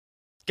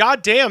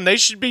God damn, they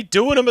should be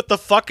doing them at the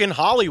fucking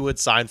Hollywood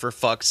sign, for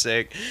fuck's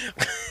sake.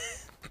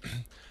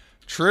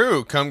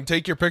 True. Come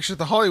take your picture at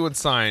the Hollywood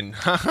sign.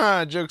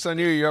 Haha, joke's on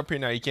you. You're up here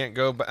now. You can't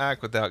go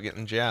back without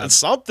getting jabbed. That's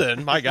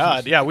something. My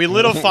God. Yeah, we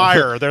lit a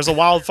fire. There's a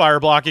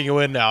wildfire blocking you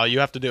in now. You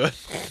have to do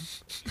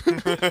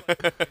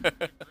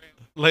it.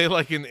 Lay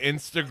like an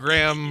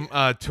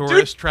Instagram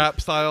tourist trap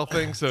style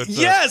thing. So it's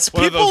yes,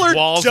 one of people those are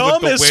walls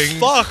dumb with as the wings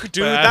fuck,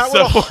 dude. fast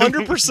That would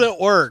someone- 100%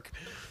 work.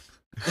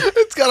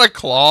 It's got a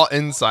claw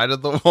inside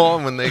of the wall,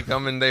 and when they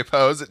come and they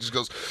pose, it just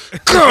goes,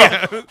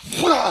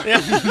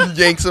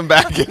 yanks them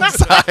back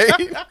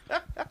inside.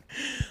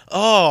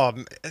 Oh,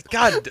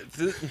 God.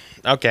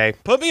 Okay,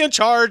 put me in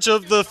charge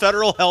of the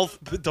federal health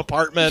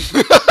department.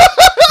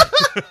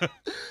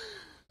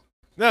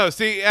 No,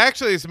 see,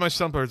 actually, it's much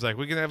simpler. It's like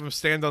we can have him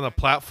stand on a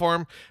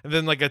platform, and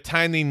then like a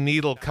tiny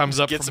needle comes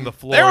up gets from him- the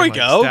floor. There we and, like,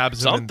 go.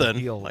 Stabs him in the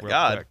Something. heel My real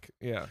God. quick.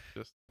 Yeah,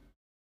 just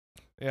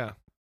yeah.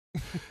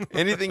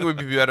 Anything would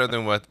be better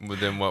than what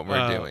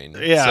we're doing.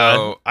 yeah,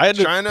 So I had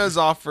to-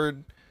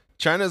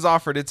 China's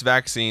offered its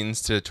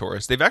vaccines to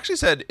tourists. They've actually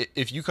said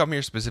if you come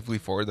here specifically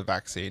for the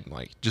vaccine,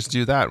 like just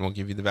do that and we'll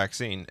give you the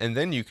vaccine. And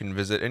then you can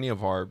visit any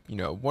of our,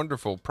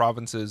 wonderful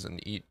provinces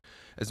and eat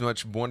as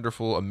much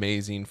wonderful,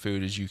 amazing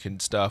food as you can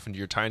stuff into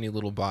your tiny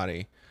little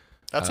body.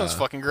 That sounds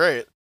fucking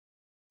great.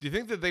 Do you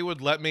think that they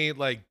would let me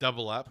like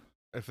double up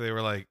if they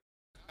were like,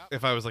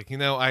 if I was like,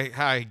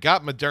 I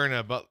got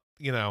Moderna, but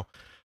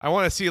I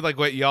want to see like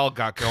what y'all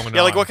got going on.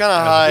 Yeah, like what kind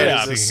of high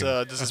Yeah.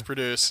 does this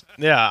produce?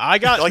 Yeah, I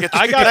got. Can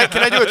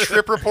I do a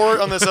trip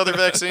report on this other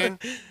vaccine?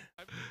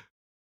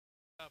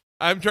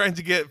 I'm trying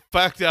to get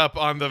fucked up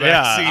on the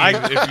Yeah,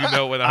 vaccine. If you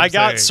know what I'm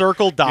saying. I got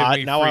circle dot.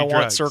 me Now free I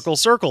want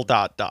drugs. circle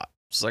dot dot.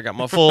 So I got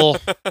my full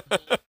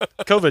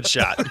COVID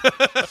shot.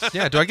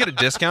 Yeah, do I get a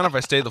discount if I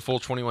stay the full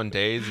 21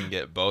 days and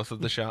get both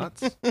of the shots?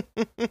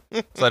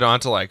 So I don't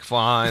have to like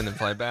fly and then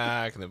fly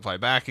back and then fly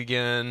back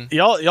again.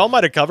 Y'all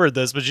might have covered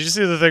this, but did you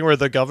see the thing where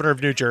the governor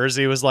of New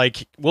Jersey was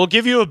like, "We'll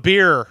give you a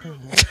beer."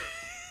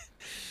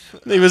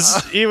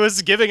 He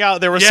was giving out.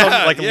 There was some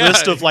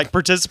list of like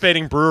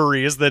participating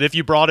breweries that if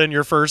you brought in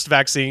your first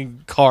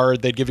vaccine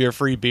card, they'd give you a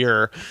free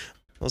beer.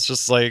 It's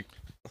just like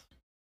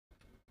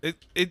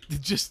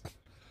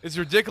It's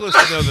ridiculous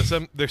to know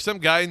that there's some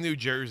guy in New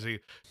Jersey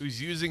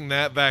who's using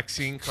that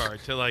vaccine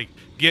card to like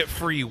get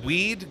free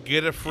weed,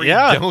 get a free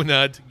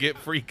donut, get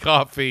free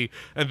coffee,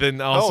 and then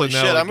also Holy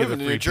now shit, like, I'm get a moving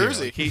to free New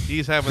Jersey. beer. Like,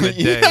 he's having a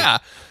day. Yeah.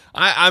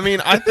 I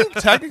mean, I think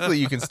technically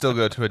you can still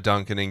go to a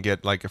Dunkin' and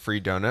get like a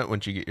free donut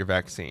once you get your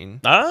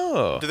vaccine.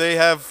 oh. Do they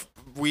have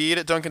weed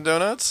at Dunkin'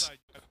 Donuts?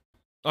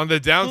 On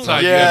the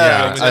downside, Yeah, you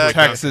have to Yeah, go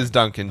exactly. a Texas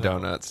Dunkin'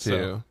 Donuts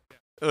too.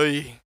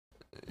 Oy.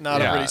 Not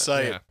a Yeah, pretty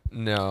sight. Yeah.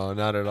 No,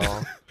 not at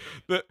all.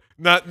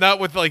 Not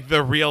with like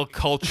the real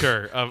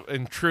culture of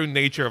and true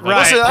nature of like,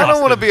 Right. Listen, I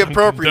don't want to Boston be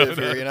appropriative Donuts.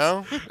 here, you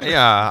know?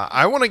 Yeah,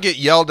 I want to get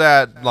yelled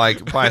at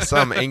like by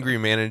some angry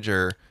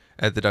manager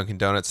at the Dunkin'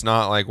 Donuts,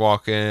 not like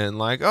walk in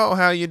like, "Oh,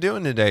 how you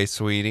doing today,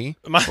 sweetie?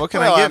 What can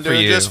Well, I get I'm for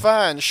doing you?" just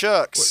fine.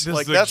 Shucks. This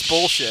Like, is a that's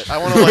bullshit. I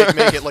want to, like,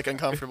 make it, like,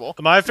 uncomfortable.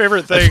 My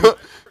favorite thing.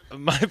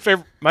 My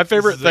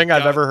favorite is a thing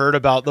I've guy- ever heard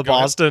about the Go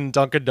ahead. Boston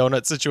Dunkin'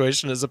 Donuts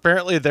situation is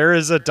apparently there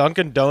is a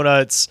Dunkin'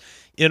 Donuts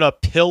in a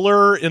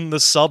pillar in the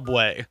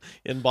subway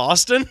in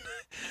Boston,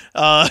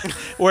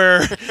 where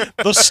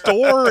the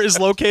store is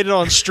located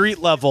on street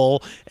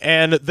level,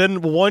 and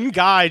then one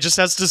guy just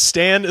has to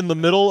stand in the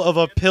middle of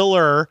a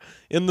pillar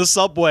in the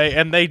subway,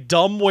 and they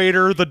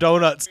dumbwaiter the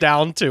donuts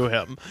down to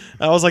him.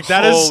 And I was like,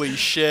 that is Holy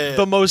shit.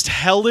 the most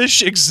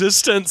hellish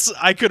existence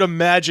I could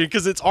imagine,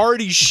 because it's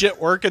already shit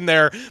working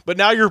there, but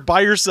now you're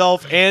by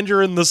yourself and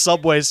you're in the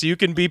subway, so you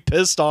can be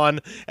pissed on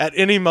at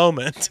any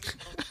moment.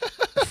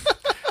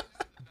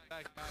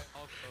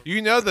 You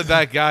know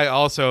that guy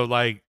also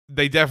like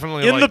they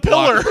definitely In like, the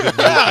pillar. locked the new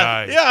Yeah,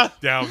 guy yeah.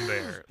 down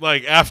there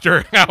like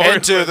after hours.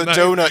 Enter at the night.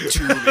 donut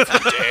tube if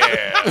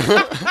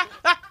you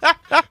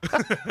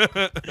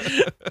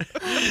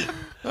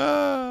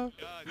dare.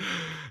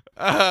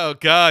 Oh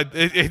God!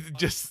 It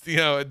just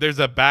there's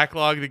a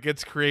backlog that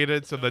gets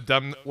created, so the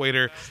dumb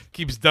waiter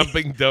keeps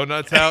dumping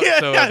donuts out,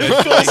 so yeah, it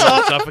eventually fills he'll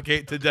up.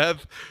 suffocate to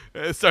death.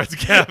 It starts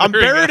gathering. I'm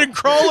buried up. in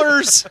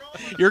crawlers.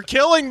 You're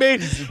killing me.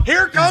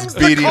 Here comes the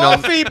beating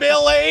on- coffee,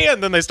 Billy.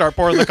 And then they start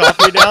pouring the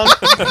coffee down.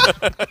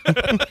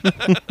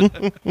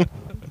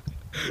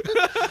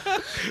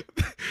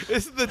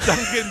 This is the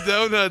Dunkin'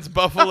 Donuts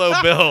Buffalo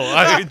Bill.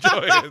 I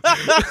enjoy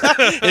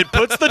it. It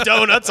puts the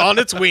donuts on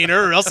its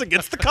wiener, or else it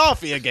gets the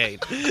coffee again.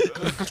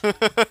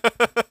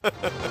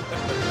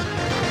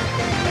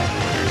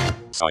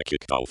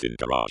 Psychic Dolphin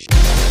Garage.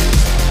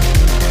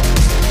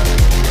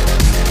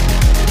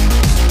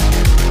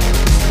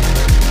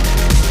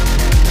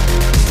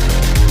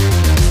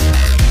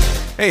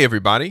 Hey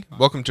everybody,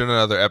 welcome to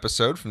another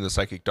episode from the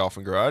Psychic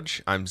Dolphin Garage.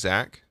 I'm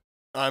Zach,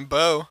 I'm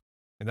Bo.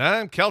 And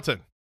I'm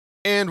Kelton.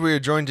 and we are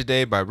joined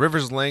today by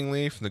Rivers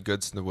Langley from the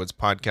Goods in the Woods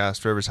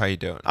podcast. Rivers, how you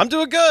doing? I'm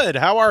doing good.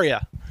 How are you?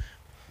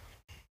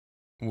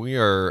 We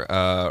are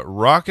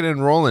rocking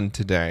and rolling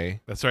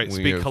today. That's right. We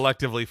Speak have-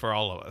 collectively for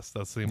all of us.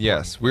 That's the important.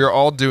 Yes, we are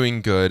all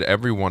doing good,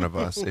 every one of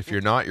us. If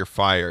you're not, you're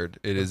fired.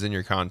 It is in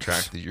your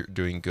contract that you're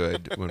doing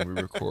good when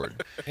we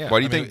record. Yeah, Why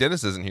do you I think mean-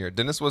 Dennis isn't here?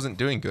 Dennis wasn't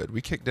doing good.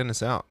 We kicked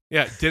Dennis out.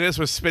 Yeah, Dennis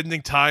was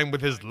spending time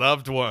with his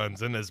loved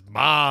ones and his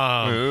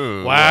mom.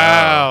 Ooh,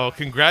 wow.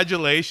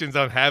 Congratulations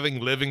on having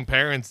living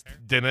parents,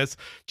 Dennis.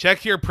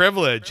 Check your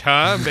privilege,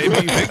 huh? Maybe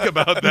you think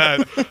about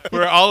that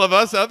for all of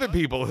us other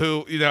people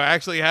who,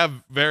 actually have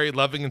very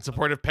loving and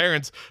supportive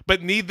parents,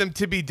 but need them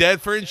to be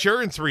dead for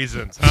insurance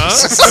reasons, huh?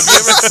 Have you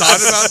ever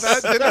thought about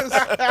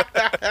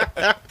that,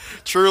 Dennis?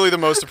 Truly the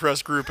most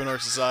oppressed group in our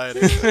society.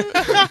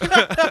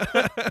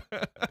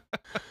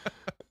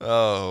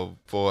 Oh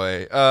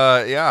boy.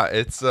 Yeah,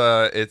 it's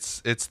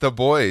the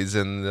boys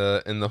in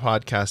the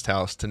podcast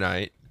house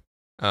tonight.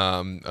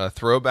 A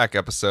throwback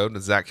episode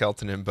with Zach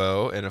Kelton and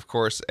Bo, and of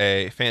course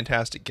a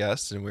fantastic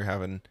guest, and we're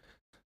having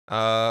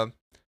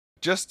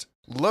just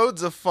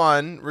loads of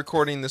fun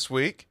recording this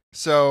week.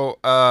 So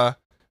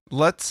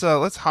let's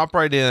hop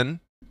right in.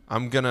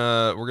 We're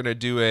gonna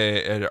do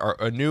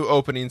a new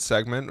opening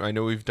segment. I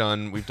know we've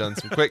done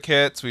some quick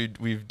hits.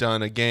 We've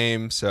done a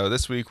game. So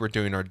this week we're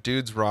doing our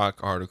Dudes Rock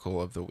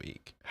article of the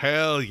week.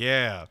 Hell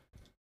yeah.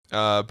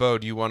 Bo,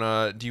 do you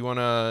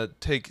wanna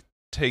take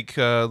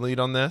lead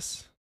on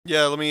this?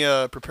 Yeah, let me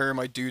prepare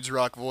my dude's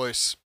rock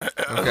voice.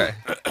 Okay.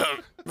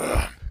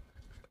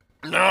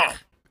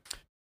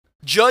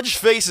 Judge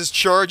faces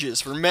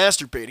charges for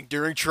masturbating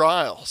during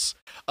trials.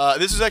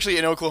 This was actually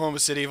in Oklahoma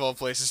City, of all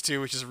places,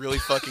 too, which is really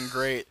fucking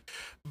great.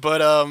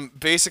 But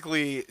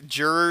basically,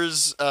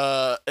 jurors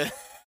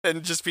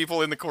and just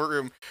people in the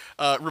courtroom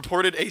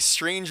reported a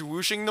strange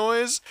whooshing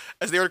noise,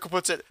 as the article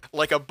puts it,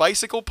 like a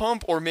bicycle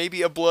pump or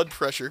maybe a blood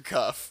pressure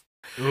cuff.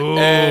 Ooh.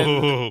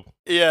 And-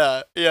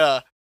 Yeah.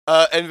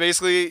 And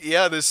basically,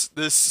 yeah, this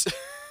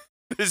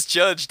this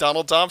judge,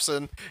 Donald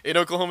Thompson, in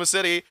Oklahoma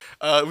City,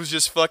 was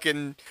just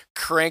fucking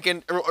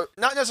cranking, or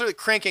not necessarily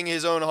cranking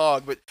his own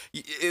hog, but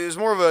it was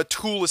more of a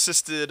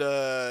tool-assisted,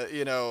 Oh,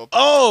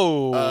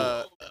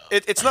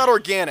 it's not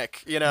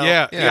organic,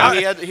 Yeah.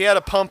 He had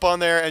a pump on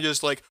there and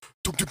just like,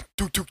 tuk, tuk,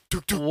 tuk, tuk,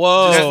 tuk, tuk.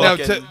 whoa. Just Now,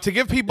 fucking- to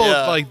give people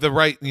Yeah. like the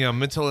right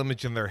mental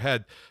image in their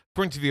head,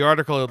 according to the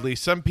article at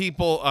least, some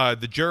people,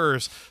 the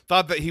jurors,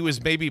 thought that he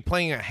was maybe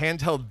playing a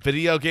handheld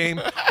video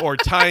game or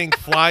tying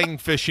flying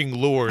fishing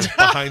lures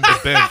behind the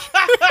bench.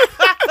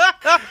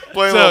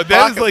 Playing a So little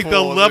that is pocket like the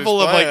pool level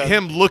with of his like plan.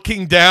 him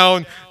looking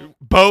down,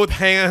 both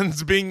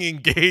hands being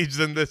engaged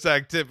in this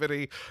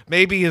activity.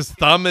 Maybe his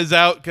thumb is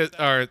out, his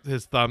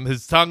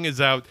tongue is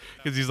out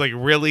because he's like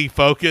really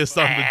focused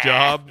on the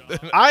job.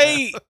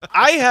 I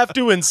have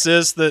to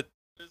insist that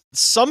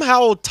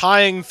somehow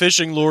tying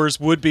fishing lures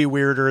would be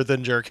weirder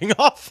than jerking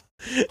off.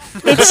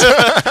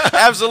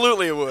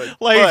 Absolutely it would.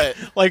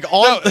 Like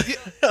all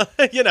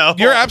No,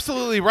 You're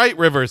absolutely right,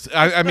 Rivers.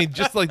 I mean,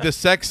 just like the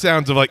sex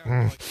sounds of like,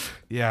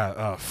 yeah,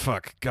 oh,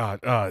 fuck,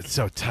 God, oh, it's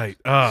so tight.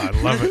 Oh, I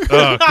love it.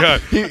 Oh,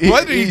 God.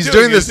 What are you he's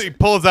doing? doing this- He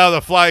pulls out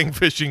a flying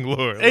fishing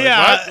lure. Like, what?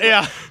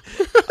 yeah.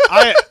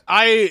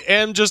 I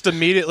am just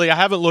immediately. I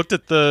haven't looked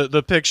at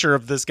the picture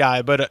of this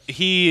guy, but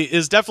he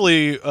is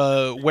definitely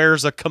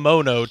wears a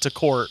kimono to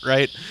court,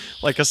 right?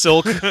 Like a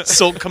silk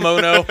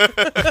kimono.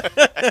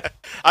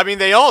 I mean,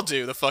 they all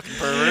do, the fucking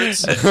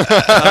perverts.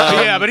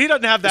 Yeah, but he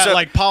doesn't have that so-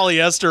 like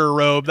polyester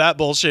robe, that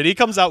bullshit. He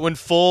comes out in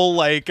full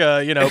like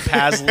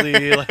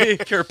paisley,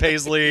 like or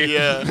paisley.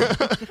 Yeah.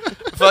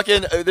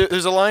 Fucking,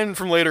 there's a line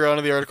from later on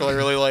in the article I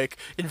really like.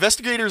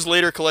 Investigators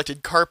later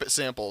collected carpet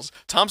samples,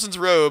 Thompson's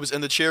robes,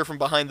 and the chair from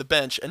behind the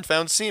bench, and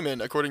found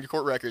semen, according to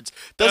court records.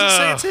 Doesn't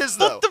say it's his,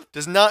 though.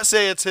 Does not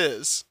say it's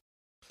his.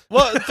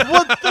 What?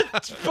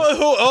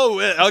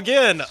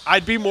 Again,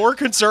 I'd be more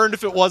concerned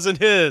if it wasn't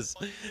his.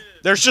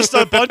 There's just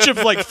a bunch of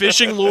like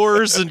fishing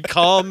lures and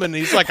cum, and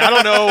he's like, I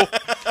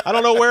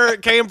don't know where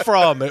it came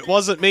from. It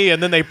wasn't me,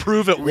 and then they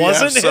prove it We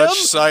wasn't have him.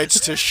 such sights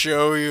to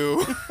show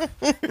you.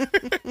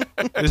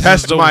 This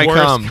Test is the my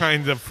worst cum.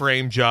 kind of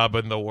frame job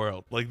in the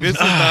world. Like, this is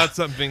not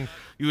something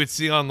you would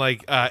see on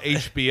like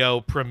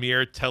HBO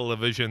premiere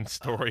television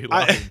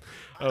storyline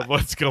of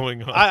what's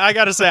going on. I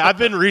gotta say, I've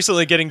been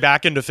recently getting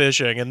back into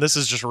fishing, and this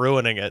is just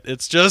ruining it.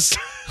 It's just,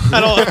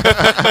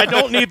 I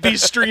don't need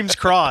these streams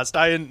crossed.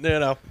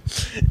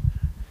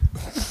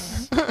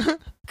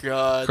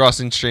 God.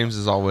 Crossing streams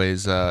is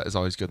always good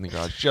in the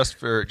garage. Just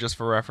for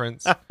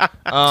reference.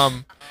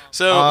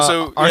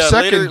 So our yeah,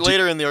 second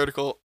later in the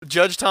article,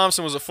 Judge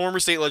Thompson was a former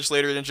state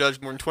legislator and judged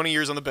more than 20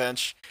 years on the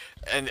bench,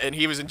 and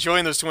he was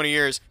enjoying those 20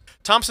 years.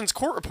 Thompson's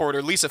court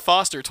reporter, Lisa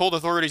Foster, told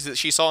authorities that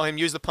she saw him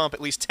use the pump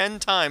at least 10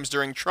 times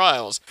during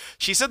trials.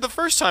 She said the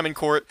first time in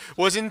court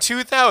was in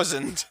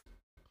 2000,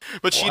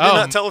 but she did Wow.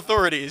 not tell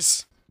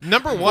authorities.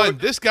 Number one,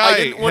 this I guy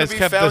didn't want has to be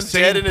kept the found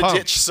same dead in a pump.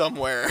 ditch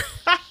somewhere.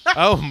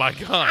 Oh my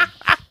God.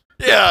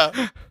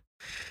 Yeah.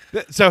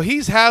 So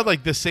he's had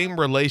like the same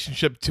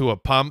relationship to a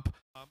pump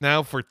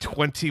now for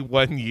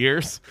 21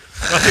 years.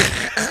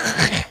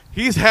 Like,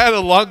 He's had a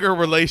longer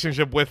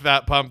relationship with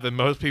that pump than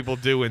most people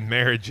do in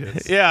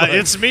marriages. Yeah,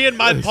 it's me and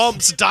my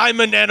pump's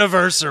diamond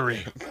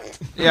anniversary.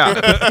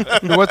 Yeah.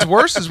 What's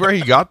worse is where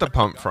he got the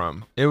pump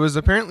from. It was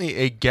apparently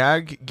a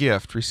gag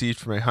gift received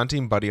from a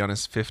hunting buddy on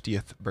his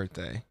 50th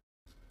birthday.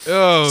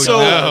 Oh, So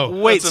no.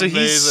 wait, That's so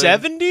he's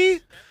amazing.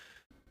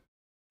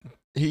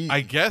 70?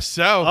 I guess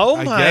so. Oh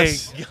I my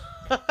guess. He's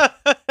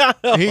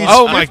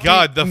Oh my 50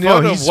 God, the no,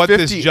 photo he's of what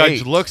this 58.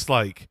 judge looks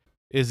like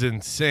is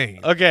insane.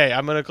 Okay,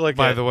 I'm gonna click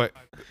By it. the way,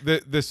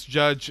 this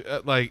judge,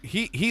 like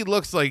he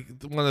looks like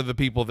one of the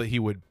people that he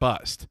would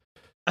bust.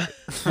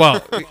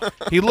 Well,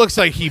 he looks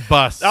like he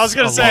busts. I was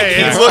gonna a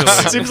say lot. He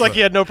looks- it seems like he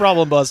had no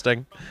problem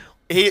busting.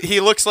 He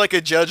looks like a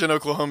judge in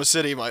Oklahoma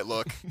City might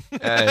look.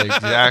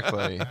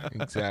 Exactly.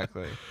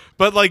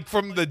 But like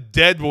from the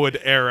Deadwood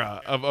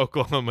era of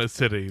Oklahoma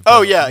City. Oh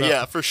but yeah, no-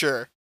 yeah, for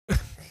sure.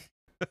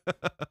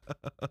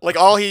 Like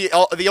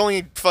the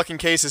only fucking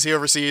cases he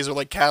oversees are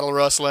like cattle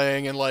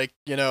rustling and like,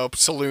 you know,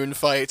 saloon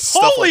fights,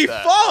 stuff Holy like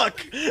that.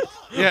 fuck!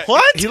 Yeah,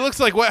 What? He looks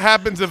like what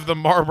happens if the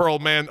Marlboro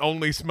Man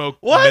only smoked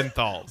What?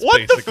 menthols.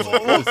 What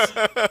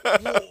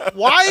basically.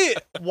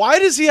 Why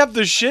does he have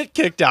the shit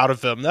kicked out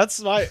of him? That's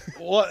my.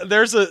 Well,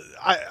 there's a.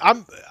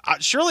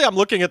 Surely I'm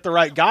looking at the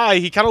right guy.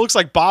 He kind of looks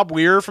like Bob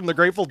Weir from the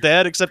Grateful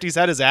Dead, except he's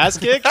had his ass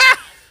kicked.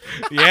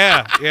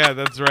 Yeah,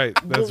 that's right.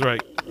 That's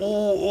right.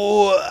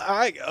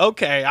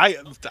 Okay. I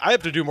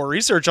have to do more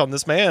research on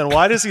this man.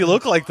 Why does he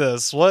look like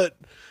this? What?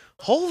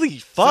 Holy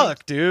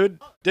fuck, dude.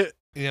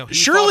 You know, he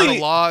Surely- fought a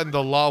law and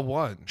the law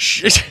won.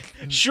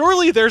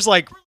 Surely there's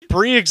like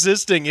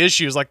pre-existing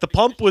issues. Like the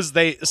pump was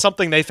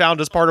something they found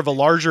as part of a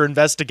larger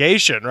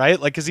investigation, right?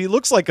 Like, because he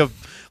looks like a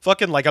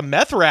fucking like a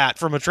meth rat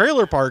from a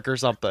trailer park or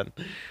something.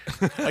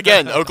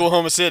 Again,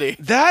 Oklahoma City.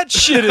 That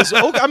shit is.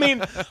 I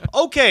mean,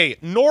 okay,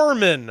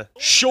 Norman,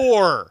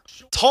 sure,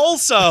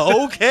 Tulsa,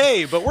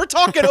 okay, but we're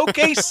talking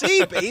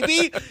OKC,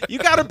 baby. You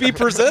got to be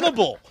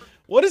presentable.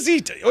 What is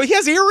he? Oh, he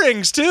has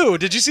earrings too.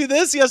 Did you see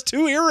this? He has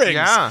 2 earrings.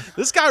 Yeah.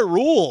 This guy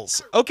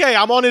rules. Okay,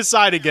 I'm on his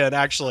side again,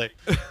 actually.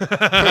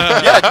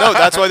 Yeah, no,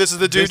 that's why this is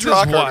the This Dude's is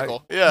Rock why-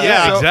 article. Yeah.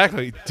 Yeah. Yeah,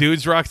 exactly.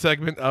 Dude's Rock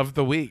segment of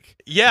the week.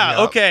 Yeah,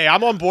 Yep. okay,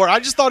 I'm on board. I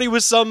just thought he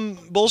was some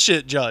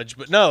bullshit judge,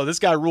 but no, this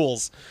guy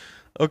rules.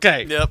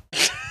 Okay. Yep.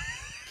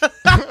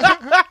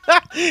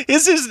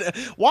 Is his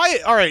why?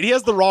 All right, he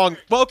has the wrong.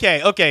 Well,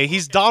 okay.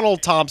 He's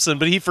Donald Thompson,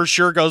 but he for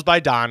sure goes by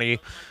Donnie.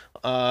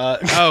 Oh,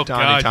 Donnie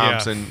God,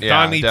 Thompson. yeah.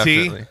 Yeah, Donnie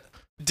definitely.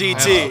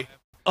 DT.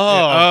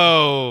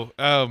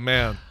 Oh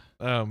man.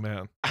 Oh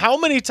man. How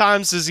many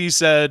times has he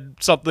said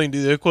something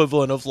to the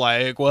equivalent of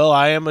like, "Well,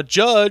 I am a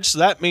judge, so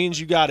that means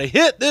you got to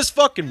hit this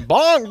fucking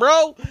bong,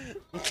 bro."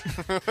 Let's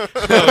hit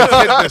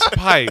this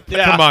pipe.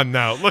 Yeah. Come on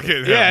now. Look at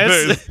him. Yeah,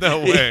 it's- There's no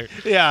way.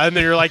 Yeah, and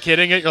then you're like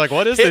hitting it. You're like,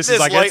 "What is Hit this?" He's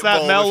like, light "It's that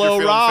bulb if mellow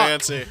you're feeling rock."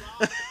 Fancy.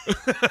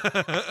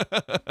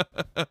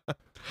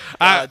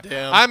 I,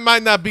 damn. I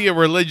might not be a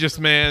religious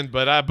man,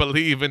 but I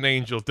believe an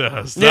angel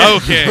dust. Yeah.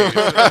 Okay.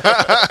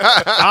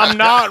 I'm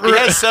not. He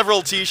has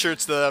several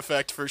T-shirts to that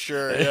effect for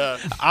sure. Yeah.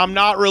 I'm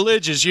not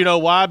religious. You know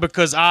why?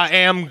 Because I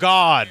am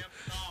God.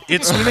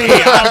 It's me.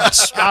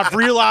 I've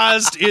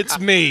realized it's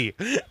me.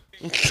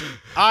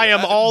 I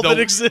am all that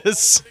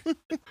exists.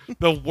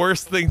 The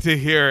worst thing to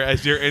hear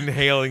as you're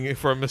inhaling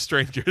from a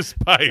stranger's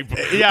pipe.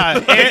 Yeah,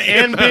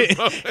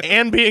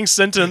 and being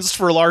sentenced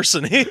for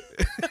larceny.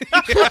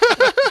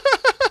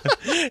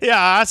 Yeah,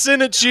 I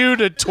sentence you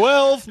to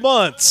 12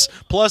 months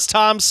plus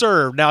time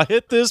served. Now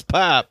hit this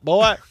pipe,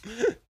 boy.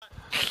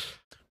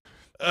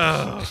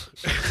 Ugh.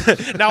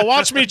 Now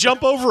watch me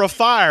jump over a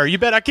fire. You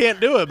bet I can't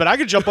do it, but I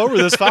could jump over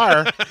this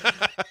fire.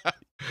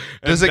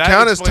 Does And it that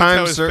count as explains time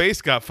how his served?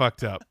 face got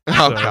fucked up.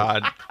 Oh So-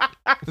 God.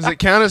 Does it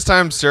count as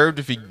time served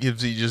if he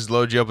just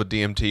loads you up with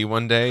DMT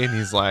one day and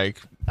he's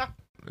like,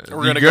 We're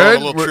 "You gonna go on a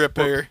good? little trip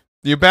here.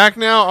 You back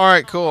now? All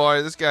right, cool. All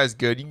right, this guy's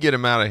good. You can get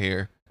him out of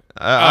here."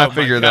 I Oh my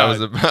figured that was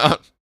God.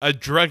 about. A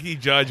druggy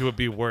judge would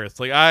be worse.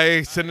 Like,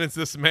 I sentenced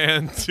this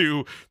man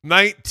to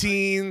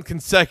 19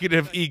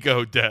 consecutive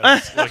ego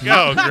deaths. Like,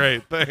 oh,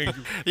 great, thanks.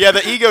 Yeah,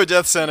 the ego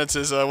death sentence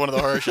is one of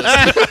the harshest.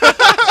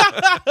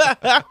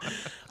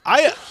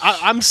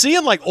 I'm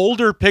seeing like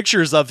older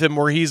pictures of him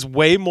where he's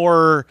way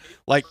more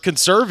like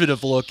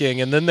conservative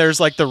looking, and then there's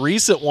like the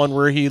recent one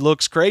where he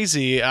looks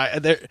crazy.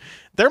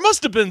 There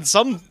must have been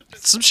some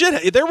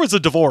shit. There was a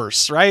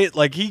divorce, right?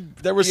 Like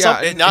there was Yeah,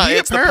 something. and Nah, he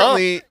it's the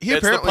apparently pump. he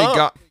It's the apparently pump.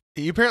 got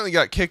he apparently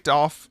got kicked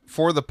off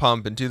for the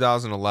pump in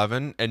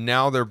 2011, and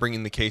now they're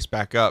bringing the case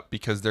back up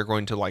because they're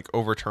going to like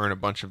overturn a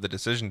bunch of the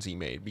decisions he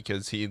made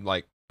because he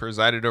like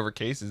presided over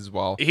cases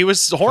while He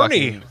was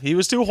horny. Fucking- He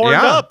was too horned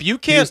Yeah. up. You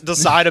can't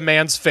decide a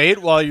man's fate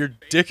while your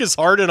dick is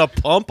hard in a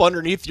pump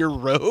underneath your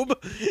robe.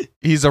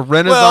 he's a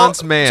Renaissance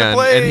to man,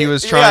 play- and he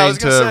was yeah, I trying was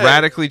gonna to say.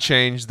 radically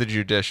change the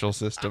judicial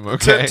system.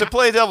 Okay, to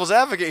play devil's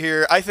advocate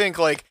here, I think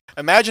like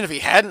imagine if he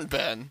hadn't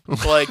been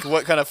like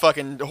what kind of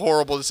fucking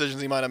horrible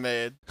decisions he might have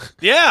made.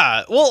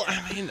 Yeah. Well,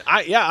 I mean,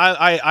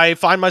 I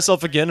find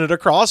myself again at a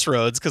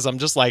crossroads because I'm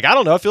just like, I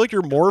don't know. I feel like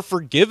you're more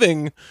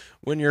forgiving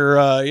when you're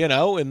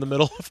in the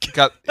middle of.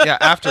 Got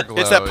afterglow.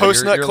 It's that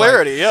post nut You're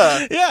clarity.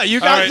 Yeah. Yeah, you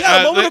All got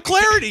right, a moment of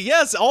clarity.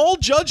 Yes, all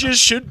judges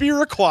should be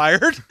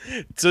required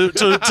to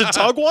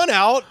tug one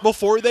out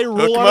before they Hook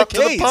rule 'em on a up to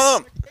the case.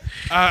 pump.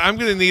 I'm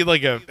gonna need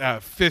like a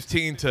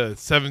 15 to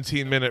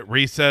 17 minute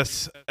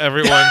recess,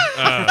 everyone.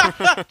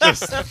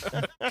 Just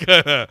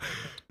gonna,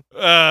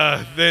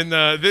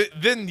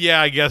 then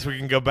yeah, I guess we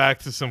can go back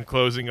to some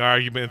closing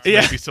arguments,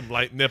 Yeah. maybe some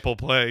light nipple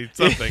play,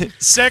 something.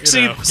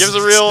 Sexy You know. Gives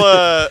a real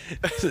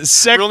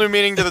real new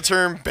meaning to the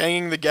term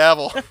banging the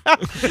gavel. I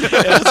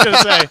was gonna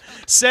say,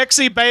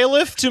 sexy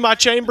bailiff to my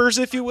chambers,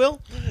 if you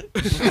will.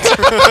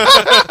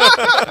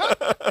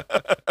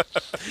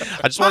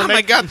 I just want to Mom, I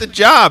make got the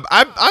job.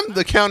 I'm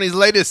the county's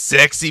latest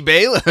sexy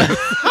bailiff.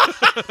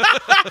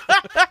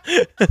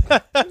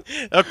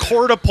 a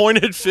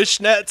court-appointed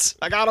fishnets.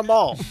 I got them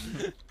all.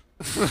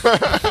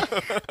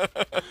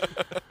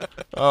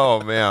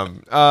 Oh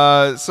man.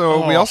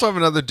 So we Oh. also have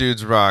another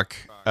Dudes Rock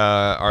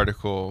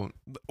article.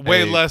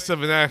 Way A- less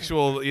of an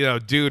actual,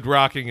 dude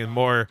rocking and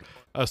more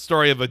a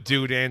story of a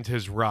dude and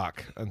his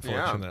rock,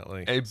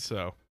 unfortunately. A-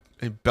 So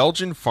A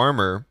Belgian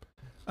farmer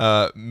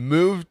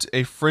moved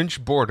a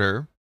French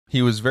border.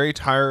 He was very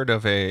tired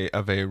of a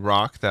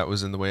rock that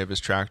was in the way of his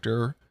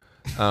tractor,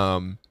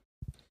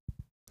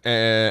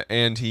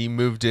 and he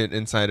moved it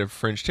inside of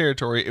French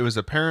territory. It was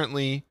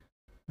apparently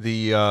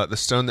the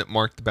stone that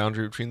marked the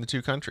boundary between the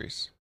two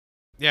countries.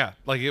 yeah,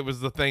 like it was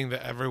the thing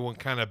that everyone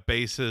kind of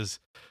bases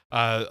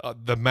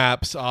the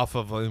maps off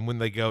of when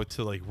they go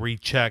to like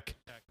recheck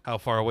how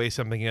far away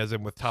something is,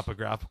 and with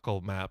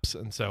topographical maps.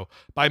 And so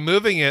by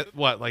moving it,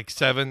 like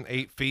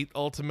 7-8 feet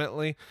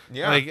ultimately,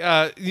 like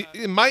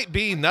it might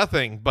be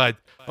nothing, but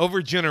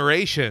over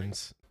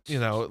generations,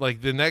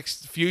 like the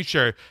next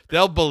future,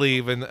 they'll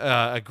believe in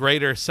a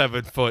greater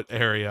 7-foot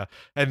area,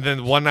 and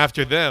then one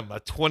after them, a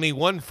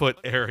 21-foot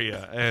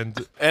area,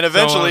 and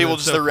Eventually so on we'll and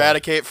just so forth.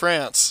 eradicate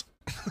France.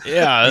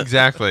 Yeah,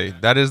 Exactly.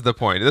 That is the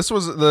point.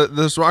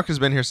 This rock has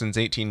been here since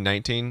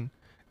 1819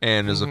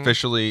 and is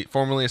officially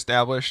formally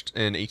established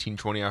in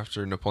 1820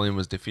 after Napoleon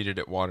was defeated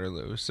at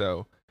Waterloo.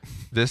 So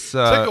this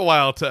Took a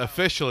while to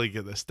officially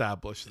get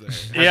established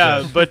there.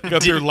 yeah, but Go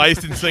through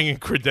licensing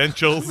and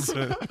credentials.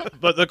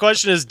 But the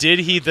question is, did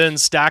he then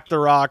stack the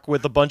rock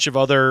with a bunch of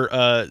other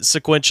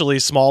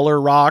sequentially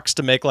smaller rocks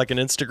to make like an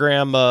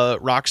Instagram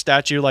rock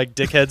statue like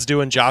dickheads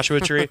do in Joshua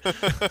Tree?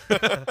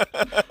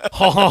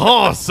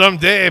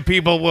 Someday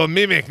people will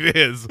mimic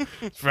this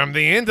from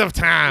the end of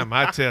time,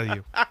 I tell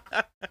you.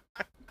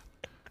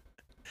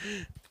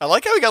 I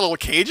like how we got a little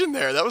Cajun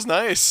there. That was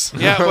nice.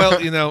 Yeah, well,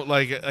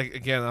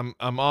 again,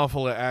 I'm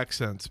awful at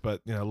accents, but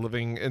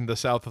living in the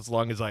South as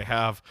long as I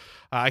have,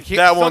 I can't.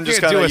 That still one just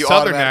can't do kinda a you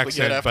Southern automatically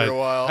get accent, after but a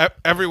while.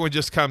 everyone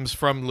just comes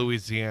from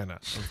Louisiana,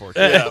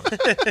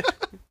 unfortunately. Yeah.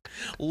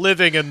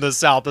 Living in the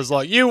South is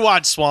like, you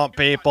watch Swamp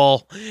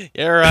People.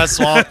 You're a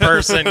swamp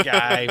person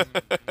guy.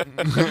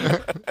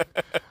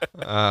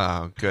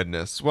 Oh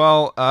goodness.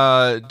 Well,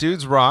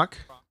 Dudes Rock.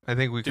 I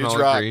think we can Dudes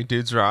all rock. agree.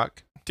 Dudes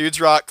Rock.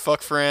 Dudes rock,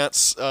 fuck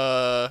France.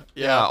 Yeah.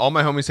 Yeah. All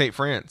my homies hate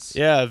France.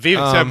 Yeah,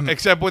 Viva.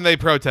 Except when they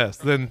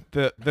protest, then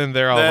they're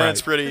all Then right.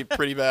 it's pretty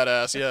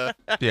badass, yeah.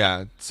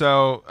 Yeah.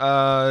 So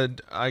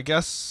I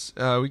guess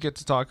we get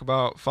to talk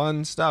about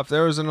fun stuff.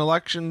 There was an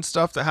election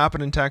stuff that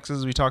happened in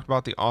Texas. We talked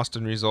about the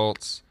Austin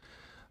results.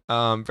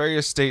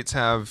 Various states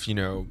have,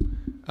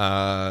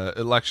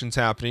 elections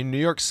happening. New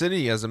York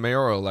City has a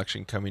mayoral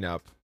election coming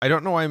up. I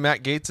don't know why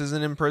Matt Gaetz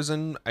isn't in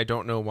prison. I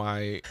don't know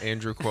why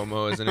Andrew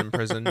Cuomo isn't in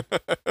prison.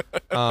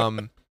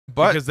 But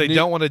because they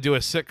don't want to do a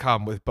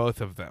sitcom with both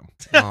of them.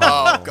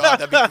 Oh god,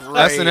 that'd be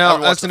great. I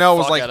would watch the SNL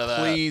was fuck like, out of that.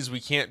 please, we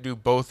can't do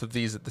both of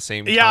these at the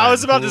same time. Yeah, I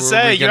was about Who to are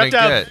say we you have to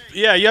gonna have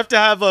get? you have to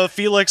have a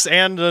Felix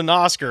and an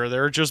Oscar.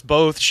 They're just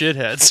both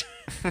shitheads.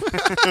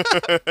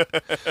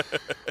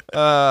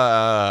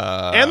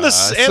 And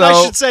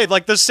I should say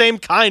like the same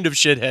kind of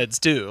shitheads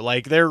too.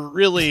 Like they're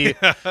really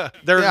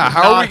they're yeah.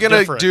 How are we not gonna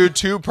different.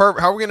 do how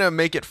are we gonna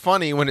make it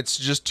funny when it's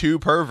just two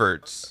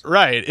perverts?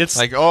 Right. It's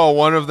Like, oh,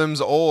 one of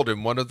them's old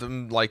and one of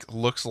them like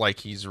looks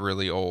like he's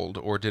really old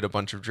or did a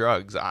bunch of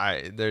drugs.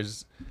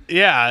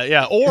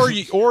 yeah. Or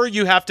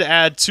you have to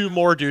add two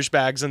more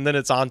douchebags and then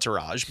it's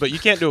Entourage, but you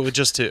can't do it with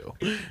just two.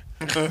 Yeah.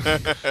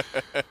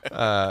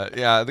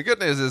 The good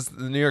news is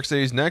the New York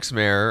City's next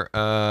mayor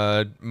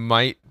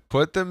might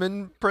put them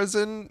in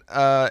prison.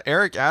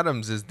 Eric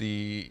Adams is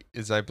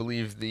I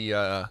believe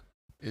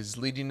is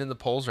leading in the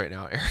polls right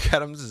now. Eric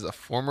Adams is a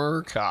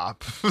former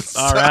cop.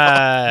 All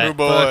right. Oh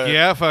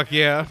boy. Fuck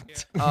yeah.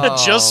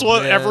 Just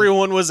what man.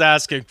 everyone was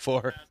asking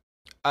for.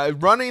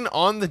 Running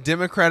on the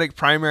Democratic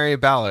primary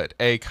ballot,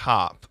 a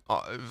cop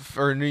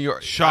for New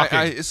York.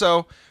 Shocking.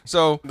 So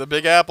The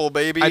Big Apple,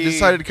 baby. I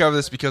decided to cover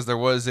this because there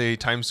was a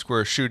Times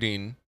Square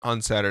shooting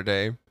on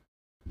Saturday.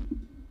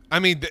 I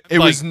mean, It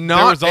was not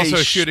There was also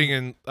a a shooting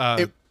in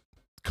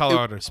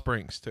Colorado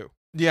Springs too.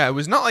 Yeah, it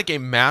was not like a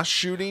mass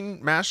shooting.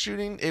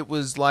 It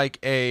was like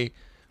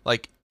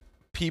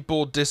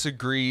people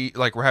disagree.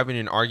 Like we're having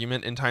an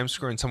argument in Times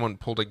Square, and someone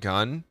pulled a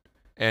gun,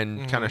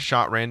 and kind of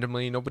shot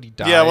randomly. Nobody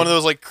died. Yeah, one of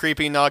those like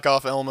creepy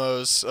knockoff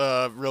Elmos.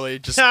 Really,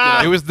 just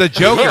It was the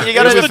Joker. You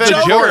gotta It was defend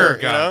the Joker,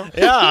 you guy. know?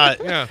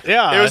 Yeah,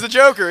 yeah. It was the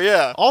Joker.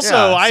 Yeah.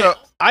 Also, Yeah, so-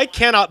 I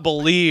cannot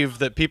believe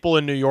that people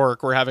in New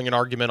York were having an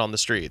argument on the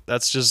street.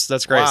 That's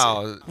crazy.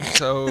 Wow.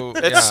 So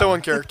It's so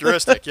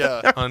uncharacteristic.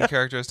 Yeah.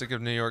 uncharacteristic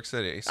of New York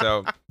City.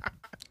 So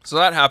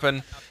that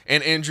happened,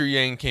 and Andrew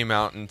Yang came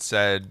out and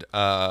said,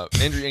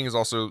 Andrew Yang is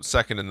also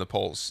second in the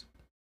polls.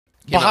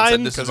 Came out and said,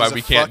 Behind- this is 'Cause why he's a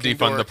we can't fucking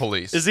defund the dork.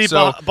 police. Is he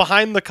so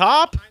behind the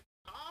cop?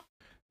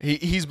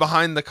 he's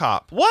behind the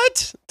cop.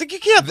 What? You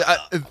can't.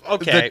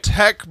 Okay. The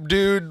tech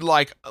dude,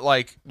 like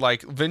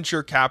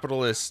venture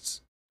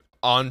capitalist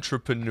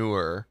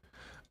entrepreneur,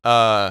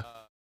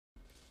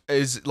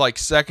 is like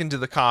second to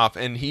the cop,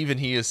 and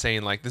he is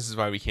saying like, this is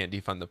why we can't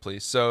defund the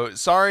police. So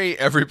sorry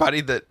Brooklyn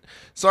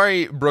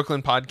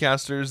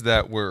podcasters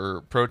that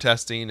were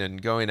protesting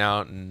and going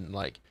out and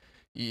like,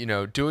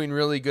 doing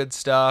really good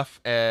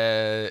stuff.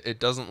 It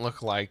doesn't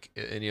look like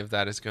any of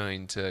that is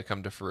going to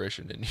come to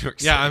fruition in New York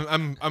City. Yeah,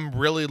 I'm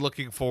really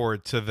looking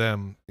forward to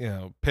them,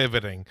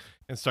 pivoting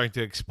and starting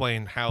to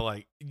explain how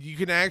like you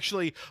can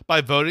actually,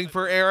 by voting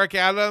for Eric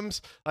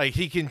Adams, like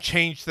he can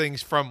change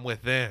things from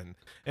within.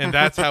 And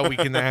that's how we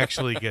can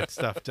actually get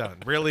stuff done.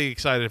 Really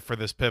excited for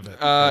this pivot.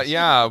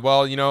 Yeah,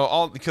 well,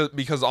 all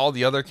because all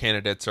the other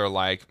candidates are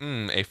like,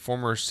 a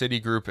former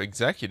Citigroup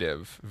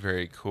executive,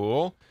 very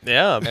cool.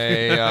 Yeah.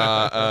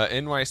 A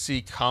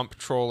NYC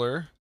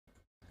comptroller.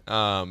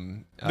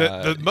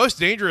 The most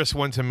dangerous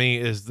one to me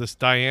is this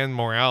Diane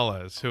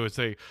Morales, who is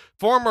a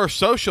former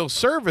social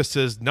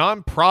services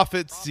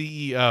nonprofit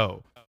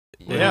CEO.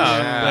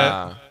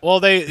 Yeah.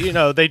 Well,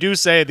 they do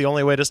say the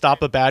only way to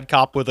stop a bad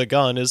cop with a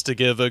gun is to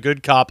give a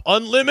good cop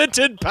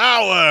unlimited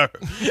power.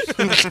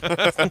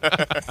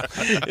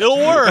 It'll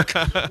work.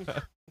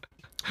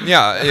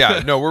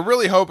 Yeah. No, we're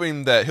really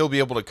hoping that he'll be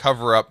able to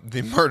cover up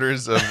the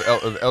murders of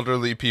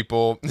elderly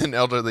people in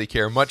elderly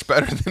care much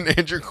better than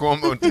Andrew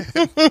Cuomo did.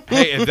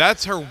 Hey, if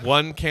that's her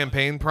one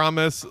campaign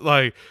promise,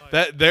 like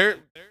that, they're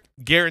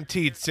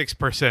guaranteed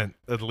 6%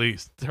 at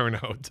least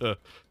turnout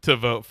to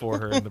vote for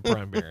her in the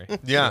primary.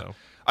 Yeah. So.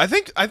 I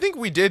think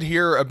we did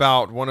hear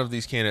about one of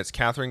these candidates,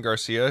 Catherine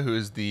Garcia, who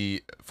is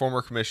the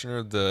former commissioner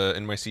of the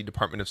NYC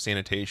Department of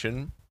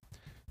Sanitation.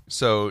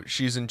 So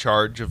she's in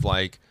charge of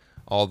like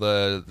all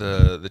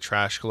the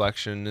trash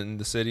collection in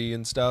the city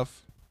and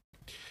stuff.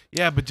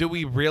 Yeah, but do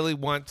we really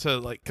want to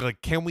like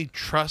can we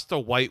trust a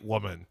white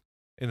woman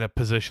in a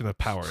position of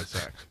power,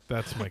 Zach?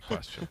 That's my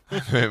question.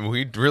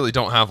 We really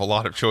don't have a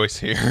lot of choice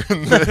here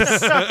in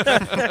this.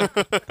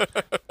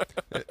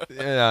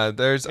 Yeah,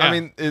 there's. Yeah. I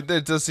mean,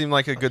 it does seem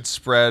like a good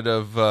spread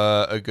of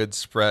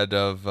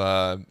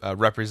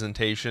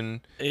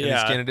representation in these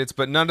Yeah. candidates,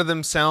 but none of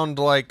them sound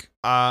like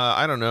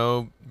I don't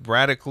know,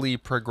 radically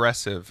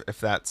progressive. If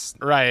that's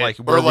Right. like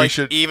where Or we like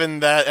should. even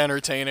that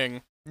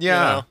entertaining.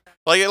 Yeah.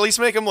 Like at least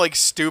make them like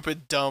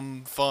stupid,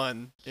 dumb,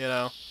 fun. I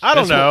don't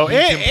That's know. what we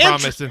can Andrew-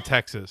 promise in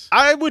Texas.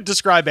 I would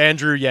describe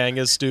Andrew Yang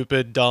as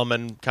stupid, dumb,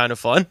 and kind of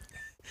fun.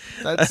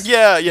 That's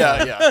Yeah.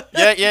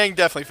 Yang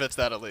definitely fits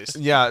that at least.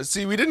 Yeah,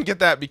 see, we didn't get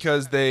that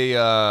because they,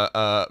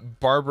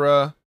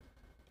 Barbara,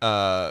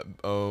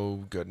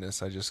 oh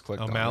goodness, I just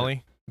clicked on it.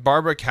 O'Malley.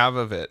 Barbara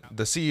Kavovit,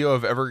 the CEO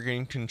of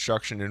Evergreen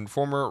Construction and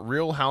former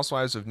Real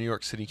Housewives of New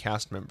York City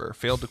cast member,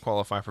 failed to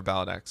qualify for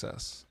ballot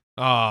access.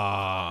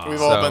 Ah,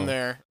 We've all So- been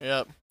there.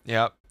 Yep.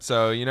 Yep.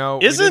 So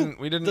Isn't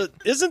we didn't.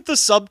 Isn't the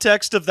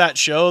subtext of that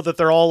show that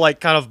they're all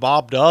like kind of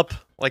mobbed up?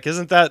 Like,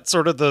 isn't that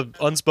sort of the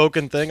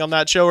unspoken thing on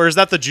that show, or is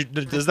that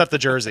the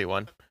Jersey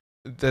one?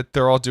 That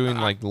they're all doing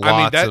like lots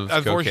I mean, that of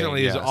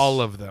unfortunately cocaine, is yes. all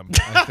of them.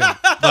 I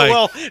think. Like,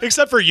 Well,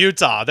 except for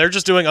Utah, they're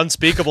just doing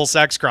unspeakable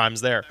sex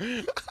crimes there.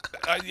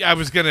 I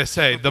was gonna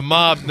say the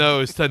mob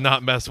knows to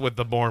not mess with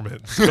the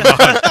Mormons. Come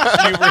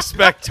on, you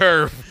respect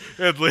her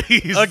at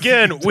least.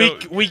 Again, we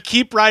Don't-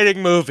 keep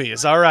writing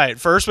movies. All right,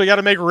 first we got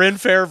to make Ren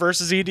Fair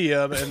versus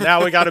EDM, and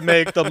now we got to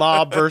make the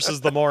mob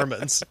versus the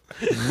Mormons.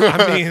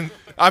 I mean,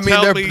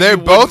 tell me they you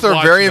both wouldn't are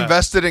watch very that.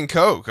 invested in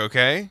coke.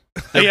 Okay,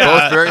 they're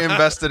Yeah. both very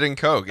invested in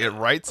coke. It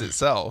writes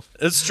itself.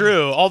 It's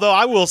true. Although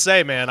I will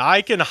say, man,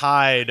 I can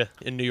hide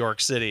in New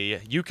York City.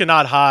 You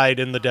cannot hide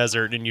in the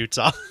desert in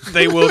Utah.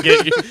 They will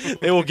get you.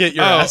 They will get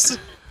your Oh. ass.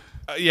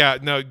 Yeah,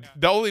 no.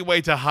 The only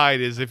way to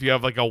hide is if you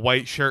have like a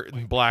white shirt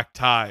and black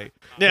tie,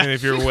 Yeah. and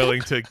if you're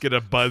willing to get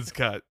a buzz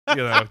cut.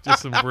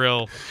 Just some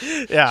real.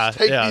 Yeah,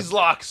 Take yeah, these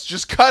locks.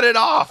 Just cut it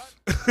off.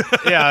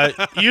 yeah.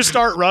 You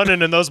start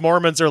running, and those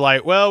Mormons are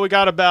like, "Well, we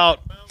got about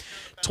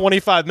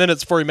 25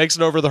 minutes before he makes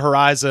it over the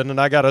horizon, and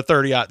I got a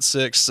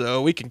 30-06,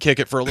 so we can kick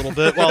it for a little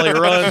bit while he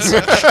runs."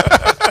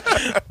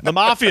 The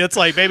mafia, it's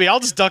like, baby, I'll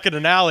just duck in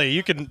an alley.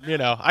 You can,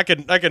 I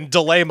can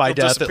delay my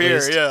death at disappear,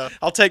 least. yeah.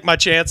 I'll take my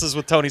chances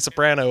with Tony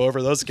Soprano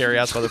over those scary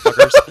ass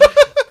motherfuckers.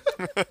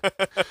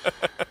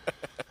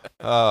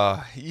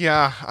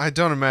 Yeah, I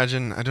don't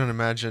imagine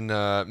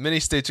many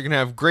states are gonna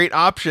have great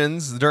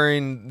options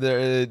during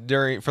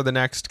for the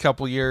next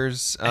couple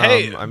years.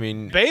 Hey, I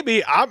mean,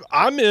 baby,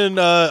 I'm in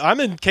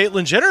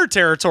Caitlyn Jenner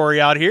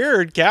territory out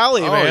here in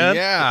Cali, Oh, man.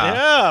 yeah.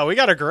 Yeah, we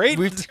got a great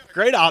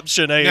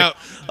option. Now-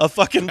 A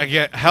fucking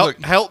Again,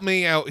 help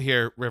me out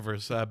here,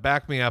 Rivers.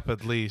 Back me up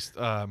at least,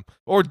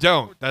 or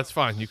don't. That's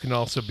fine. You can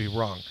also be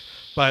wrong.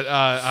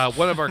 But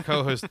one of our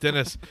co-hosts,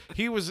 Dennis,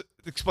 he was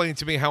explaining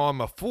to me how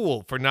I'm a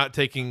fool for not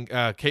taking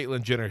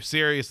Caitlyn Jenner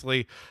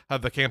seriously. How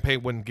the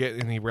campaign wouldn't get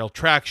any real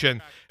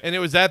traction, and it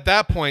was at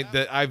that point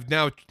that I've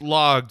now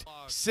logged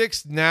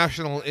 6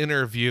 national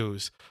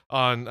interviews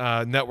on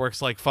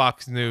networks like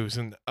Fox News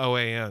and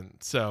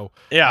OAN. So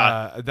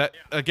that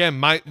again,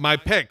 my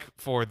pick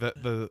for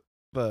the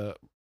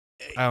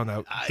I don't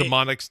know,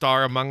 demonic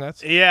star among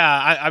us.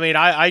 Yeah, I mean,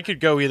 I could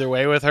go either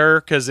way with her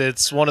because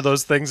it's one of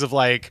those things of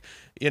like,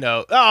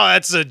 oh,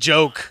 that's a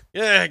joke.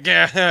 Yeah,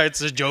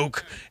 it's a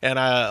joke. And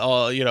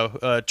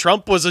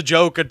Trump was a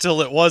joke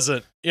until it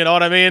wasn't. You know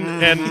what I mean?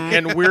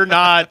 And we're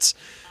not.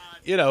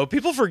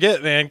 People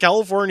forget, man.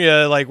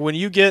 California, like when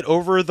you get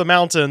over the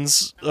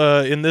mountains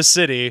in this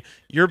city,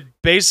 you're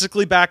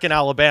basically back in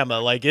Alabama.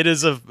 Like it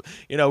is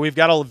we've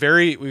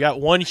got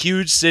one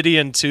huge city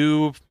and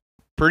 2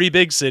 pretty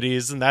big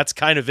cities, and that's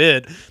kind of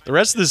it. The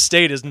rest of the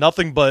state is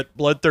nothing but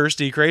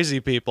bloodthirsty, crazy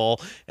people.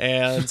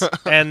 And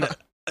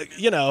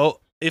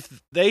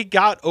if they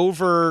got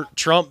over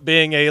Trump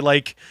being a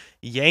like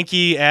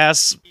Yankee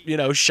ass,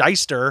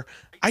 shyster,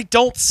 I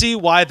don't see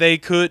why they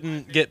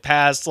couldn't get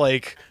past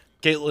like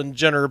Caitlyn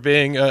Jenner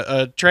being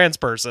a trans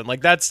person.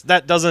 Like that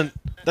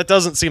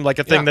doesn't seem like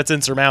a thing that's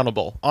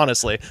insurmountable,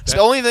 honestly. So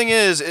the only thing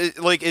is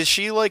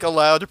she like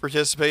allowed to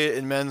participate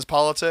in men's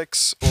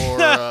politics, or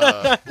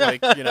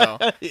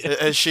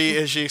has she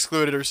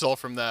excluded herself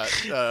from that?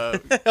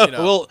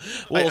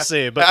 We'll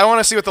see. But I want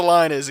to see what the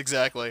line is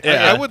exactly.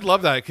 Yeah. I would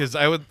love that because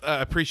I would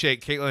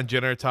appreciate Caitlyn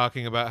Jenner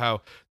talking about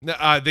how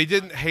they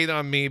didn't hate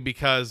on me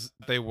because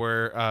they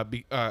were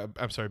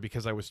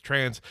because I was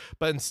trans,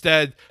 but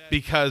instead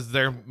because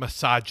they're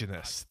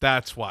misogynist.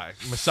 That's why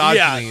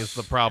misogyny is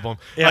the problem.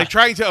 Yeah. Like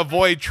trying to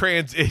avoid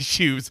trans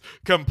issues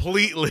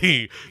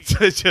completely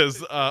to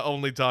just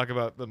only talk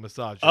about the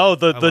misogyny. Oh,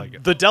 I like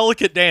it. the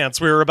delicate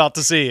dance we were about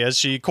to see as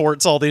she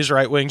courts all these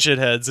right-wing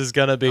shitheads is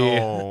gonna be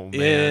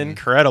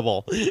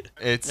incredible.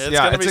 it's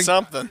gonna be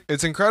something.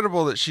 It's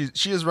incredible that she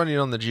is running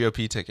on the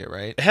GOP ticket,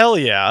 right? Hell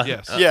yeah.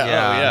 Yes.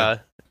 Yeah.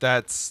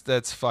 That's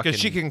fucking.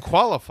 Because she can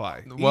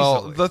qualify. Well,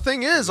 easily. the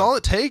thing is, all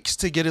it takes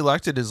to get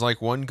elected is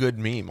like one good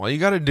meme. All you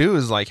got to do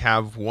is like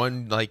have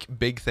one like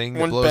big thing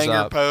that One blows banger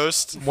up.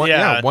 post.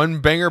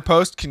 One banger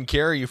post can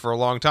carry you for a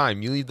long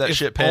time. You leave that If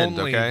shit pinned,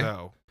 only, okay?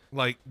 Though,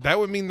 like that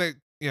would mean that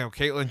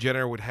Caitlyn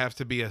Jenner would have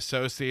to be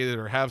associated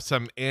or have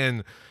some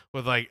in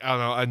with like I don't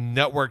know a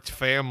networked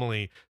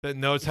family that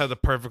knows how to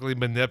perfectly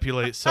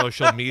manipulate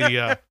social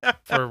media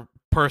for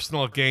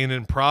personal gain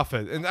and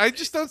profit, and I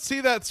just don't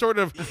see that sort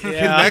of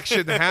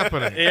connection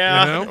happening.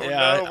 Yeah.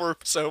 No, we're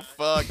so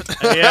fucked.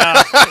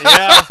 Yeah.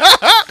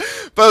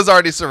 Bo's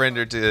already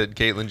surrendered to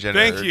Caitlyn Jenner.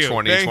 Thank you.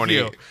 2020,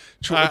 I'm moving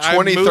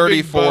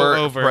 2034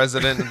 Bo over.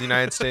 president of the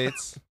United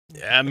States.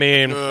 I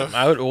mean,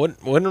 I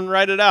wouldn't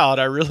write it out.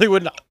 I really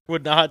would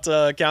not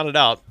count it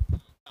out.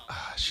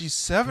 She's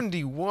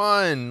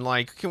 71.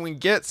 Like, can we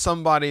get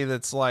somebody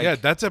that's like... Yeah,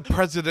 that's a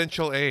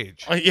presidential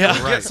age. Yeah.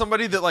 Can we get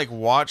somebody that like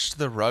watched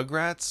the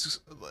Rugrats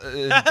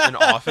in an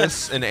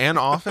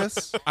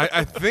office?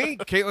 I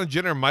think Caitlyn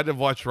Jenner might have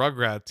watched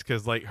Rugrats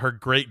because like her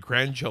great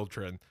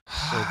grandchildren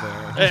were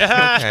there.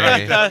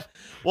 Okay.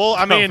 Well,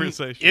 I mean,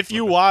 Conversation if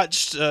you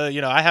watched,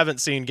 I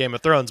haven't seen Game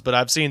of Thrones, but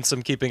I've seen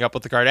some Keeping Up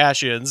with the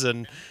Kardashians,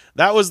 and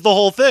that was the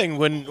whole thing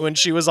when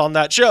she was on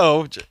that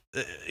show.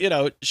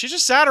 She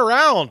just sat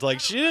around, like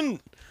she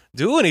didn't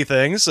do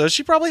anything, so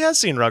she probably has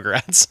seen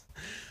Rugrats.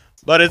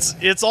 But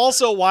it's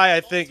also why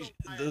I think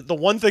the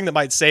one thing that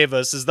might save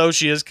us is though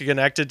she is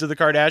connected to the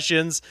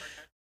Kardashians,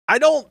 I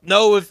don't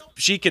know if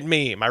she can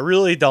meme. I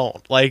really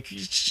don't. Like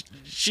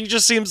she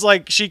just seems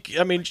like she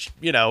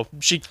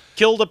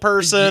killed a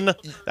person.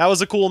 That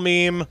was a cool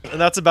meme,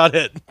 and that's about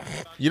it.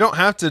 You don't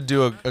have to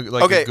do a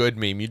good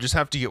meme. You just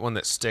have to get one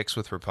that sticks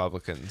with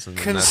Republicans. And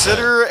then that's it.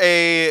 Consider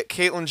a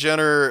Caitlyn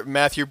Jenner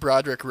Matthew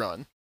Broderick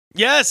run.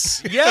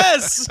 Yes.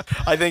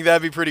 I think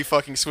that'd be pretty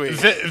fucking sweet.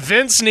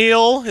 Vince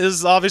Neil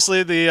is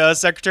obviously the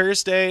Secretary of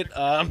State.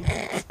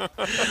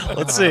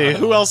 Let's see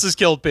who else has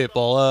killed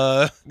people.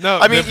 No,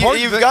 I mean,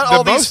 you've got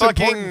all these most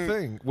important fucking-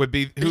 thing would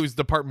be who's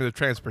Department of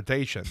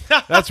Transportation.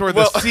 That's where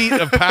the seat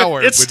of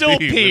power. It's would still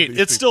be Pete. with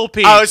these It's still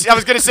Pete. I was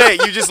gonna say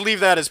you just leave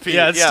that as Pete.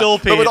 Yeah, it's still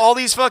But with Pete. all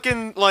these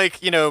fucking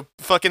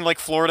fucking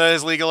Florida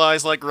has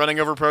legalized like running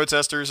over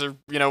protesters or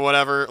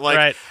whatever. Like,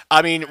 Right.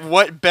 I mean,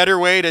 what better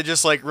way to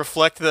just like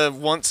reflect the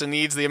wants and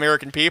needs of the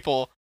American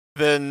people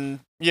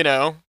than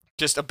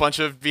just a bunch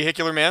of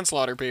vehicular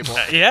manslaughter people.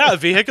 Yeah,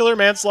 vehicular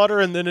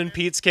manslaughter, and then in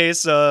Pete's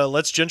case,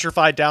 let's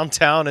gentrify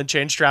downtown and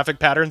change traffic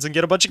patterns and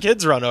get a bunch of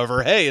kids run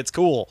over. Hey, it's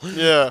cool.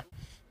 Yeah.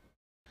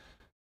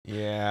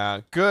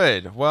 Yeah,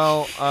 good.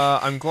 Well,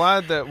 I'm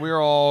glad that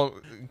we're all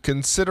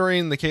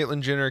considering the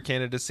Caitlyn Jenner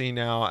candidacy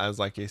now as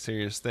like a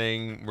serious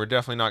thing. We're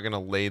definitely not going to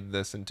lade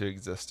this into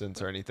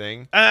existence or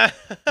anything.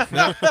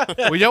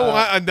 We don't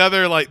want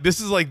another like. This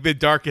is like the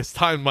darkest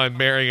timeline.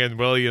 Marianne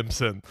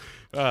Williamson.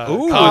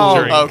 Ooh.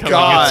 Conjuring Oh, coming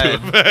God.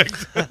 into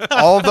effect.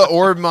 All the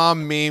Orb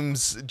Mom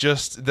memes,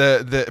 just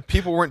the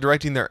people weren't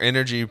directing their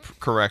energy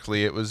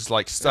correctly. It was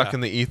like stuck in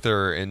the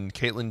ether, and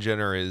Caitlyn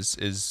Jenner is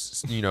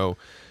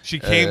She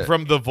came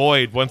from the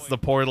void once the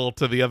portal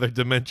to the other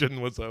dimension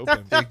was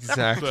open.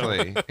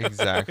 exactly.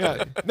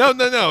 No.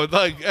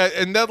 Like,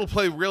 and that'll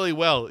play really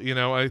well.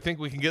 I think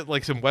we can get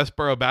like some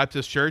Westboro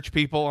Baptist Church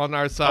people on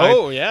our side.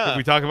 Oh, yeah. If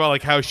we talk about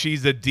like how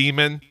she's a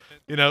demon.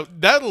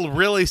 That'll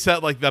really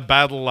set like the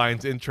battle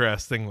lines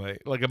interestingly.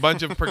 Like a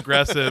bunch of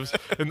progressives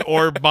and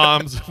orb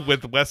bombs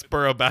with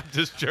Westboro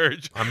Baptist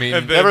Church. I mean,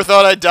 and then- Never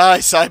thought I'd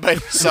die side by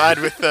side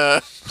with the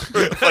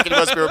fucking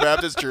Westboro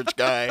Baptist Church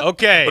guy.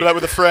 Okay. What about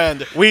with a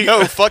friend? We-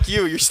 No, fuck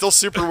you. You're still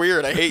super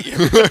weird. I hate you.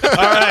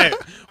 All right.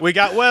 We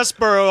got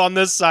Westboro on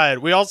this side.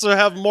 We also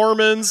have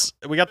Mormons.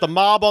 We got the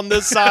mob on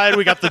this side.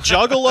 We got the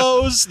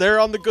Juggalos. They're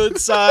on the good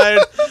side.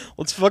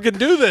 Let's fucking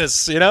do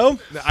this,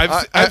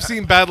 I've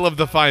seen Battle of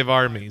the Five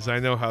Armies. I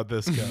know how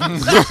this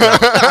goes.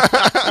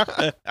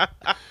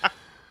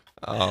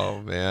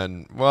 Oh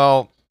man.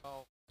 Well,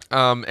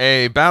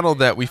 a battle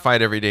that we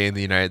fight every day in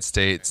the United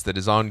States that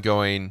is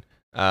ongoing.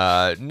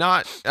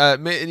 Not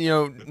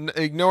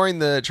ignoring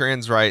the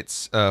trans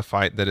rights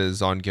fight that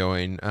is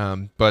ongoing.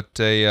 But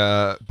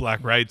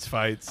Black rights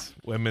fights,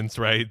 women's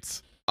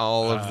rights.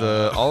 all of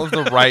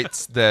the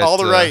rights that All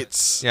the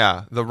rights.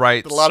 Yeah, the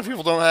rights. That a lot of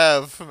people don't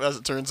have, as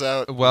it turns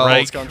out. Well, in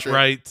this country.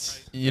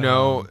 Rights. in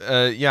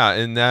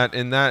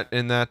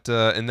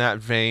that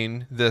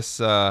vein,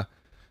 there's a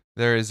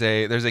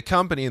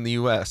company in the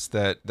U.S.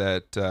 that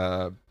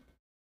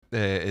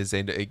is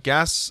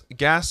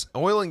a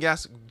oil and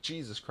gas.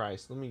 Jesus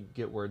Christ! Let me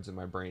get words in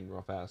my brain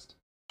real fast.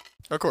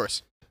 Of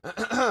course.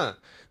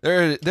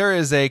 There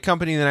is a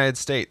company in the United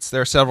States.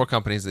 There are several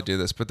companies that do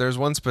this, but there's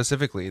one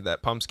specifically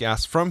that pumps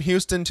gas from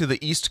Houston to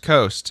the East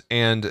Coast,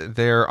 and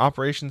their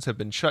operations have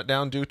been shut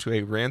down due to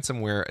a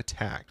ransomware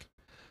attack.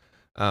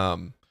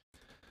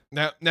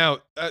 Now,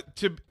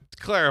 to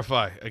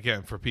clarify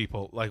again for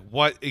people, like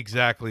what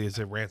exactly is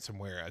a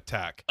ransomware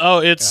attack? Oh,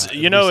 it's at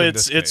least in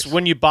this it's case.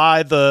 when you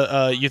buy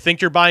the you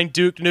think you're buying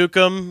Duke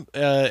Nukem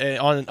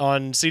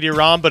on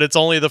CD-ROM, but it's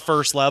only the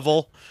first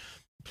level.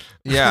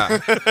 Yeah.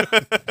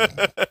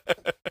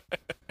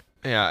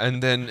 Yeah,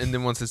 and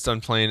then once it's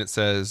done playing, it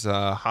says,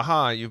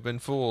 haha, you've been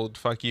fooled.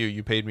 Fuck you.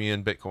 You paid me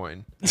in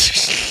Bitcoin.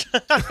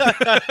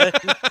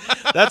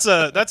 That's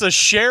a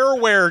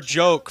shareware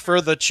joke for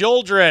the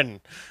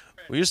children.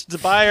 We used to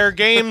buy our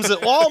games at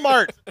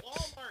Walmart. I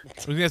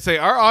was gonna say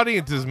our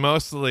audience is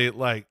mostly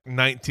like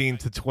 19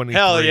 to 23.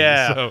 Hell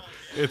yeah. So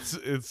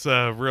it's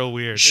real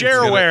weird.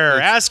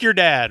 Shareware. Ask your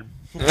dad.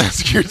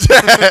 Ask your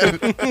dad.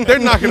 They're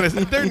not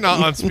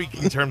on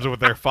speaking terms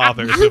with their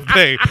fathers if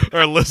they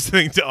are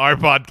listening to our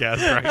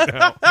podcast right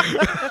now.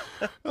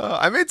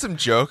 I made some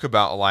joke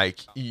about like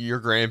your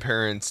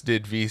grandparents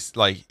recorded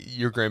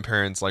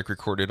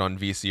on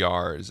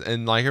VCRs,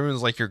 and like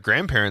everyone's like, your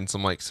grandparents.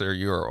 I'm like, sir,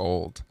 you are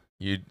old.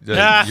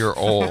 You're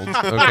old.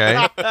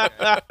 Okay.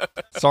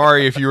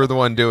 Sorry if you were the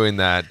one doing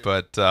that,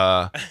 but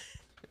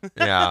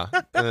yeah,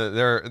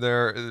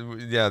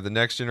 the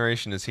next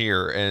generation is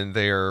here, and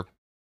they are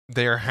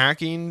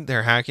hacking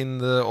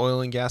the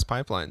oil and gas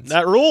pipelines.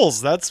 That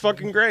rules. That's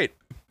fucking great.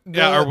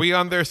 Yeah, are we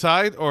on their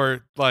side,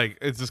 or like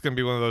is this gonna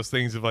be one of those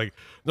things of like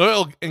the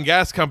oil and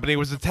gas company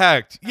was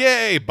attacked,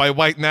 yay, by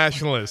white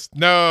nationalists?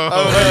 No.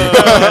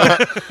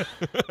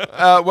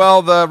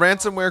 Well, the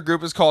ransomware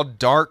group is called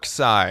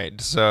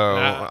Darkside. So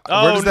where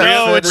does that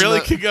no, fit it in really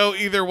the- could go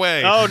either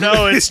way. Oh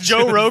no, it's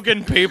Joe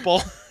Rogan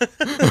people. The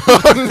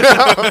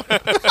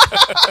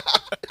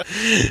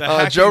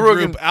hacking Joe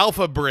Rogan- group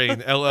Alpha Brain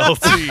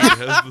LLC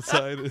has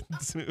decided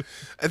to.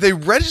 They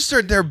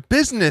registered their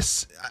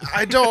business.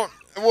 I don't.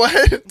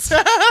 What?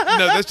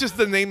 No, that's just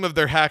the name of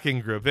their hacking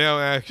group. They don't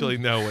actually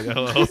know what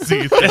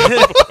LLC is.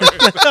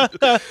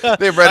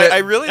 They read it. I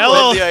really Hello.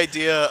 love the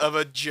idea of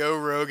a Joe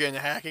Rogan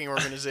hacking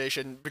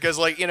organization because,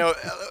 like,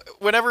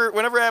 whenever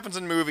it happens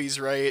in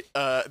movies, right?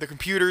 The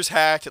computer's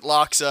hacked, it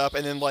locks up,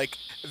 and then like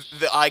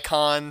the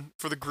icon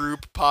for the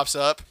group pops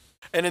up.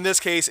 And in this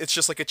case, it's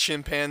just like a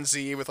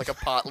chimpanzee with like a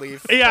pot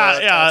leaf Yeah.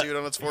 tattooed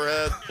on its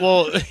forehead.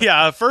 Well,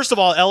 yeah. First of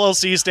all,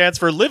 LLC stands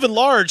for living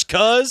large,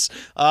 cuz.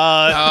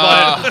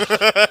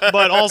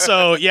 But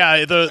also,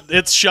 yeah,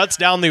 it shuts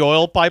down the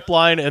oil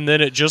pipeline, and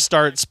then it just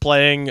starts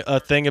playing a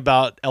thing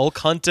about elk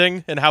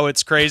hunting and how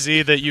it's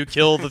crazy that you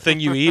kill the thing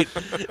you eat.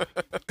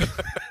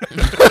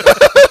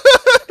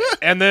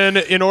 And then,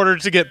 in order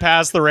to get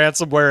past the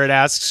ransomware, it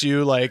asks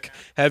you, like,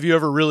 have you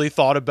ever really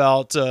thought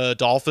about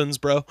dolphins,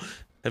 bro?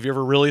 Have you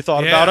ever really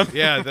thought about them?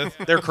 Yeah, that's,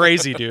 They're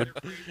crazy, dude.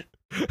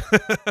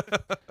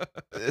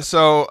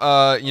 So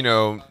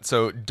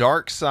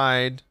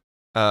Darkside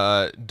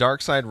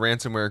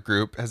ransomware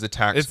group has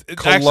attacked it's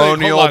Colonial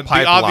actually, hold on,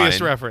 Pipeline. the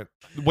obvious reference.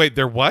 Wait,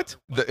 they're what?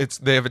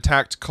 They have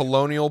attacked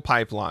Colonial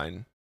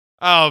Pipeline.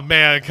 Oh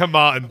man, come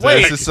on. dude.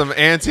 Wait. This is some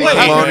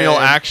anti-colonial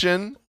Wait.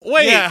 action.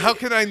 Wait, Yeah, how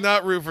can I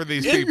not root for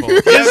these people?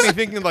 You have me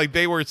thinking like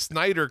they were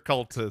Snyder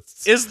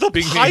cultists. is the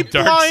being named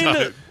pipeline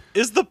Darkseid.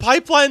 is the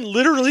pipeline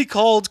literally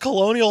called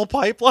Colonial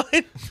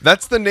Pipeline?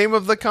 That's the name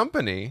of the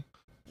company.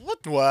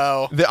 What?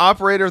 Wow. The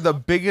operator of the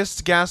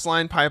biggest gas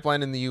line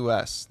pipeline in the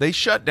U.S. They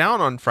shut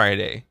down on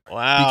Friday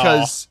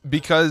Wow.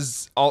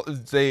 because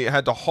they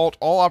had to halt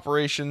all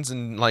operations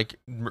and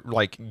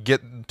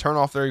turn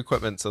off their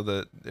equipment so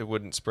that it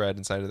wouldn't spread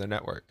inside of their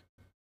network.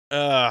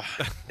 Yeah.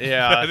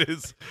 That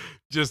is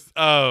just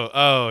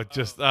so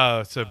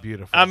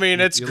beautiful. I mean,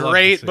 it's You love to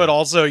great, see but it.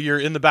 also you're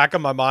in the back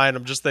of my mind.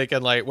 I'm just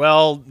thinking like,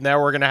 well, now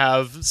we're gonna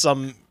have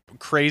some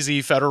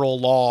crazy federal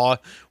law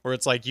where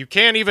it's like you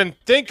can't even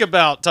think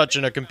about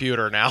touching a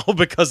computer now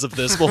because of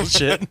this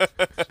bullshit.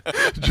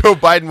 Joe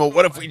Biden, well,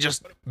 what if we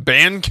just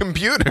ban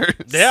computers?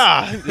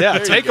 Yeah, There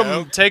take you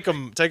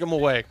go. them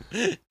away.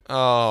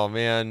 Oh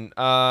man.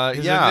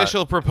 His Yeah.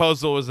 initial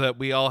proposal was that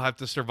we all have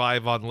to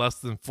survive on less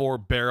than 4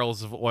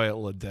 barrels of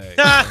oil a day.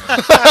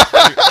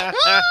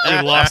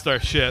 We lost our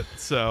shit.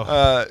 So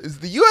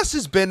The U.S.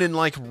 has been in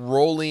like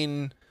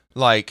rolling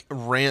like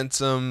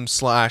ransom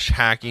 /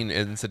 hacking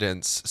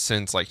incidents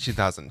since like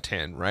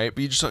 2010, right?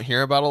 But you just don't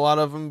hear about a lot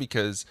of them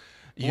because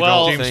you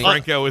Well, don't James think.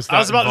 Franco is. I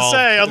was about to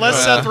say, unless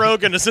Yeah. Seth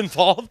Rogen is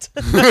involved.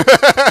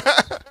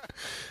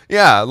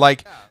 Yeah,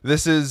 like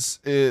this is,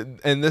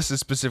 and this is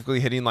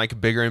specifically hitting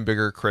like bigger and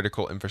bigger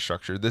critical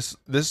infrastructure. This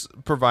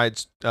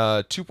provides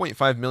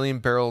 2.5 million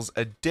barrels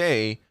a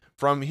day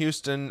from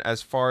Houston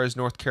as far as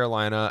North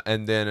Carolina,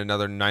 and then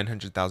another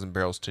 900,000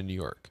 barrels to New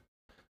York.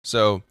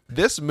 So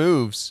this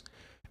moves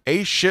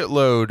a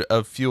shitload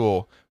of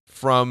fuel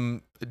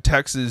from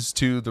Texas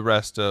to the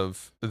rest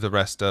of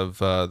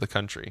the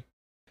country,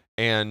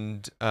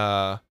 and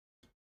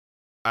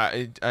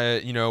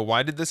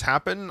why did this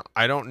happen?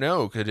 I don't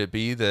know. Could it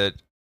be that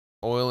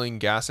oil and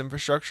gas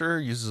infrastructure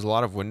uses a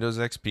lot of Windows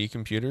XP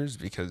computers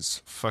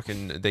because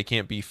fucking they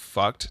can't be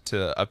fucked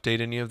to update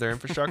any of their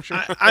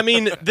infrastructure? I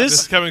mean, This is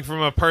this. coming from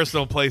a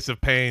personal place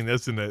of pain,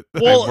 isn't it?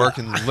 Well, I work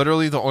in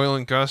literally the oil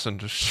and gas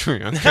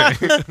industry. Okay.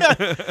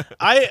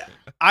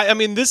 I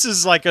mean, this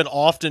is like an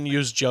often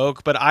used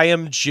joke, but I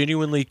am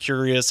genuinely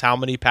curious how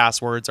many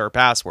passwords are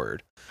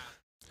password.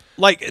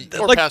 Like,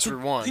 Or like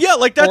password one. Yeah,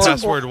 like that's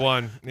Password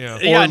 1. Yeah.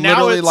 Yeah, Or now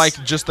literally it's-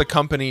 like just the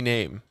company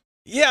name.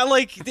 Yeah,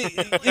 like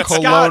it's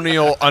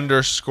Colonial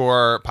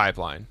 _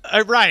 pipeline.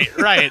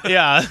 right,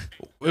 yeah.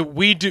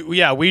 We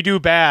do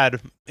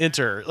bad.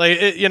 Enter. Like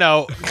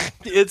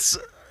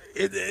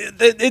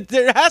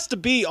there has to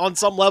be on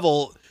some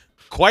level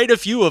quite a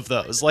few of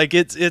those. Like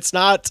it's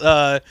not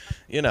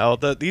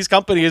these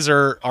companies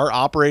are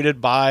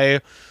operated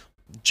by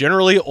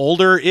generally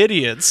older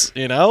idiots,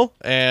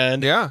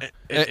 and Yeah,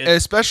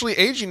 especially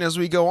aging as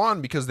we go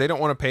on because they don't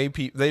want to pay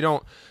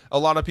people. A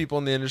lot of people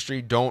in the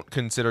industry don't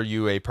consider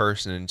you a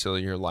person until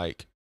you're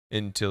like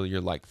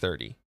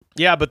 30.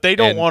 yeah, but they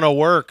don't And- want to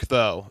work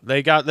though.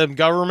 They got them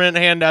government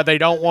handout. They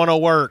don't want to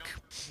work.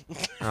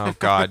 Oh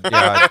God,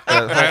 yeah.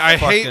 I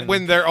hate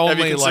when they're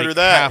only considered like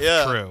that? half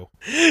Yeah. true.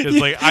 It's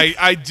like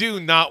I do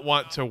not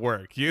want to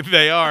work.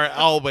 They are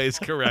always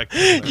correct.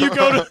 You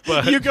go to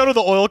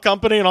the oil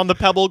company, and on the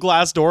pebble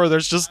glass door,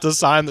 there's just a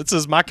sign that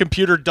says, "My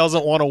computer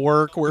doesn't want to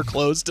work. We're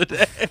closed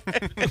today."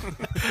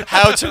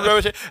 How to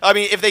rotate? I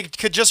mean, if they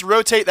could just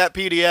rotate that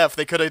PDF,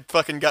 they could have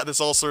fucking got this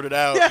all sorted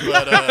out.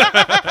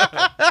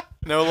 But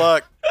no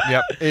luck.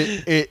 Yep.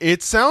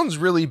 It sounds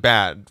really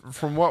bad.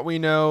 From what we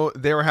know,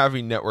 they were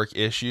having network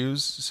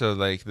issues, so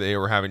like they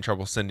were having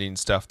trouble sending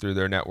stuff through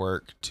their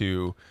network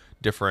to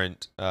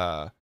different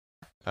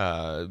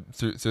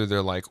through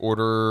their like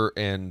order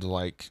and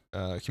like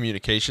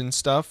communication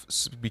stuff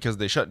because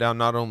they shut down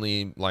not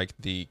only like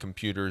the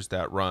computers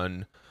that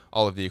run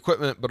all of the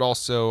equipment, but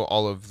also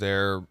all of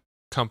their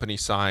company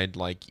side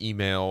like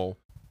email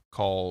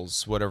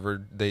calls,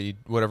 whatever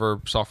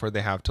software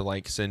they have to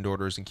like send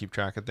orders and keep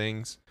track of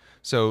things.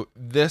 So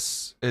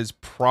this is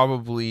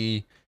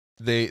probably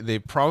they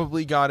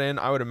probably got in.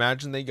 I would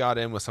imagine they got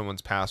in with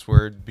someone's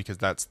password because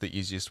that's the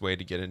easiest way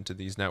to get into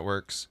these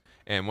networks.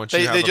 And once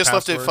you have They a just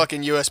left a password-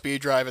 fucking USB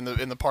drive in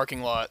the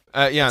parking lot.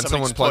 yeah, and somebody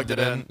someone just plugged it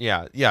in.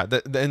 Yeah.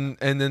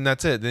 And then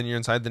that's it. Then you're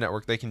inside the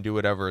network. They can do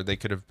whatever. They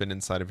could have been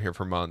inside of here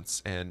for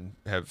months and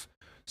have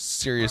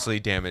seriously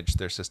damaged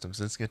their systems.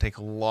 And it's gonna take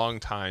a long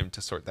time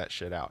to sort that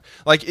shit out.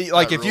 Like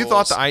if you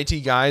thought rules. the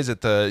IT guys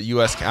at the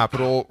U.S.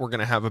 Capitol were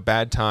gonna have a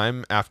bad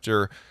time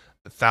after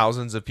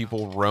thousands of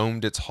people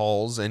roamed its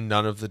halls and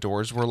none of the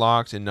doors were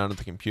locked and none of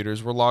the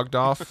computers were logged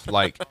off,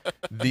 like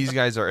these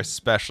guys are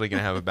especially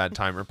gonna have a bad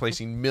time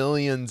replacing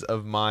millions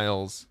of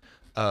miles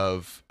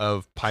of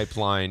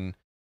pipeline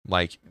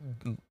like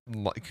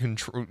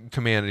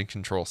command and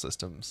control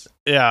systems.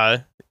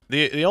 Yeah.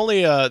 The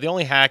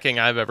only hacking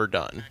I've ever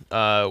done,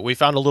 we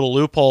found a little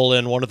loophole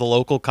in one of the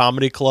local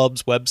comedy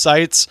clubs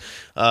websites,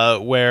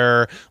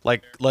 where,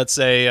 like, let's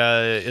say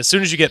as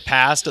soon as you get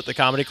passed at the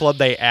comedy club,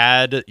 they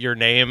add your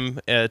name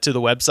to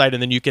the website,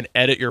 and then you can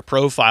edit your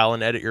profile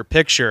and edit your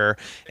picture.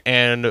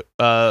 And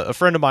a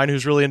friend of mine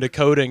who's really into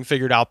coding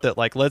figured out that,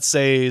 like, let's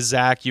say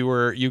Zach,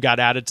 you got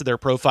added to their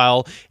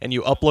profile and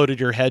you uploaded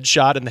your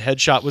headshot, and the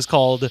headshot was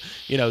called,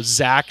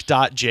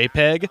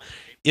 Zach.jpg.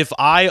 If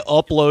I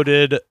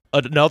uploaded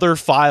another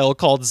file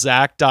called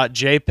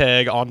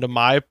Zach.jpg onto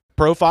my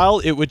profile,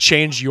 it would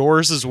change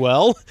yours as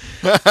well,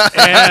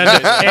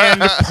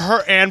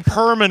 and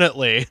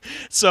permanently.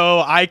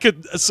 So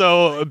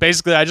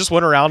basically, I just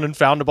went around and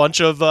found a bunch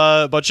of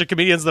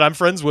comedians that I'm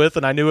friends with,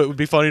 and I knew it would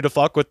be funny to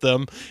fuck with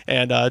them,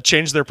 and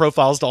change their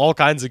profiles to all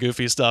kinds of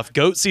goofy stuff.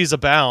 Goatsies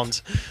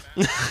abound.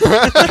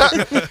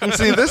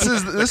 See, this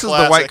is the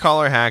classic. white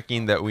collar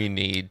hacking that we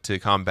need to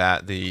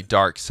combat the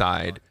dark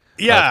side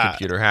of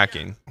computer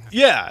hacking.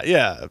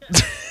 Yeah.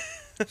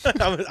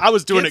 I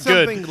was doing Get it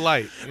good. something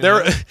light.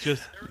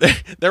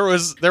 There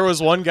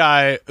was one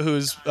guy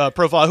whose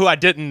profile who I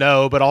didn't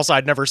know, but also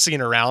I'd never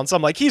seen around. So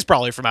I'm like, he's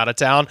probably from out of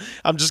town.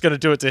 I'm just gonna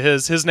do it to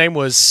his. His name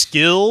was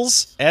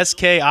Skillz,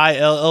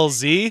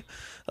 Skillz.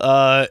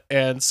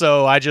 And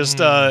so I just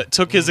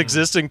took his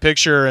existing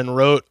picture and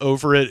wrote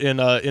over it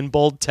in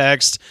bold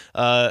text,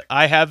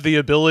 I have the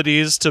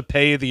abilities to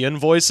pay the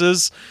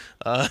invoices,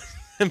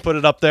 and put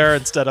it up there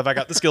instead of I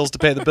got the skills to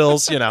pay the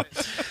bills,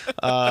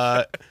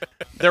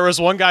 There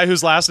was one guy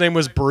whose last name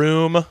was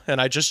Broom,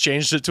 and I just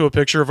changed it to a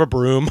picture of a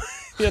broom.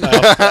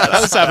 I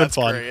was having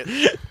fun.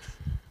 Great.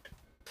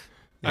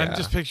 I'm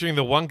just picturing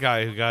the one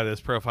guy who got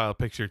his profile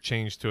picture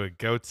changed to a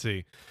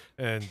goatsy.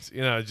 And,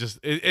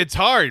 it's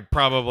hard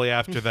probably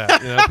after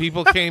that.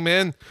 People came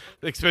in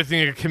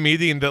expecting a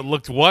comedian that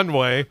looked one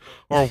way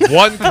or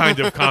one kind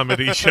of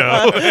comedy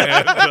show.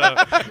 And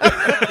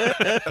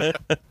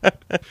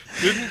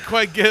didn't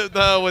quite get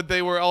what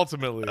they were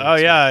ultimately. Oh,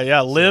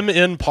 yeah. Lim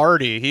in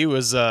party. He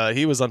was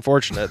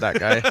unfortunate, that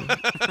guy.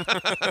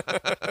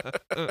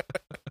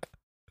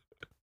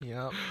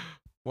 Yep.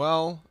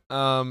 Well,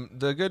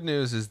 the good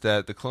news is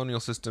that the Colonial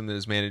system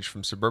is managed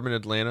from suburban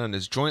Atlanta and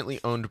is jointly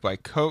owned by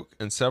Coke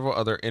and several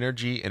other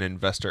energy and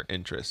investor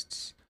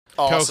interests.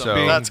 Awesome. Coke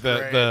being That's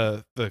great.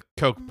 the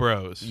Coke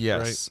Bros.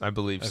 Yes, right? I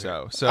believe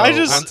so. So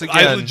once again,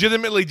 I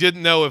legitimately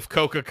didn't know if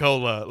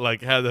Coca-Cola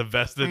had a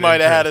vested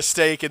Might have had a interest.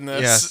 stake in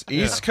this. yes,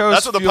 East That's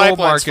Coast what the fuel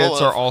pipeline's full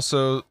markets of.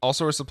 are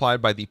also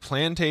supplied by the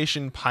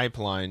Plantation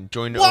Pipeline,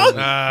 joined What?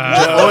 What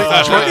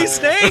are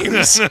these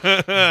names?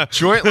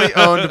 jointly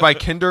owned by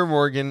Kinder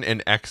Morgan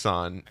and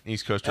Exxon.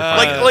 East Coast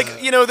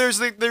refineries.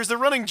 There's the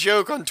running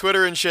joke on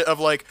Twitter and shit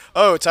of like,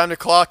 oh, time to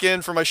clock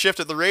in for my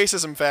shift at the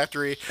racism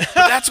factory. But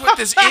that's what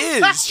this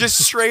is, just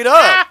straight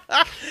up.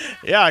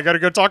 Yeah, I got to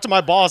go talk to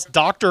my boss,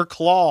 Dr.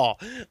 Claw.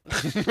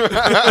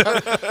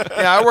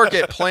 Yeah, I work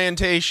at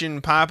Plantation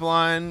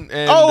Pipeline.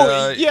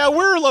 And, Yeah,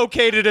 we're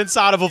located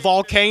inside of a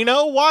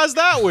volcano. Why is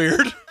that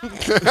weird?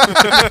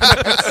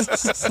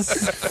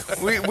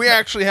 we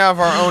actually have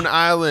our own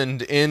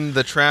island in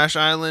the trash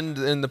island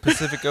in the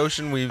Pacific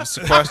Ocean. We've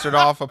sequestered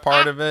off a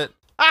part of it.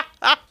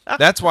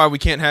 That's why we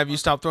can't have you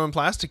stop throwing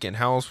plastic in.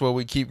 How else will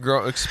we keep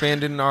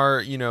expanding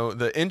our,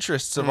 the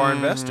interests of our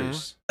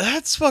investors?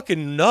 That's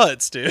fucking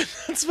nuts, dude.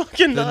 That's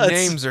fucking The nuts.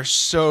 names are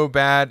so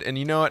bad, and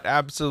you know what?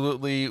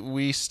 Absolutely,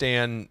 we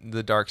stand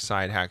the Dark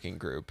Side Hacking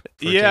Group.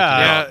 For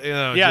Yeah. taking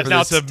Yeah, Yeah, just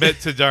now submit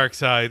to dark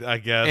side, I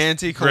guess.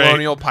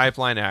 anti-colonial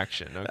pipeline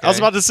action. Okay? I was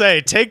about to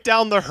say, take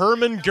down the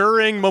Herman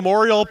Goering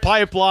Memorial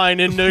Pipeline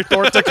in North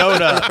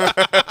Dakota.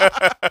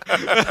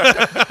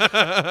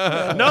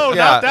 No, Yeah.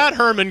 not that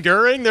Herman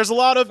Goering. There's a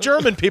lot of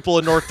German people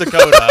in North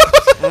Dakota.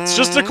 It's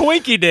just a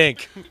quinky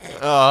dink.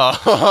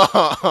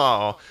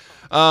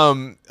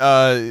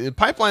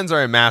 Pipelines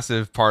are a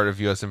massive part of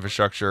U.S.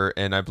 infrastructure,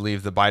 and I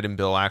believe the Biden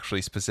bill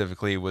actually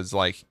specifically was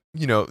like,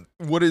 how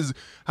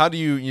do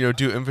you,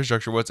 do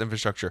infrastructure? What's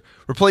infrastructure?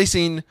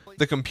 Replacing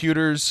the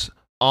computers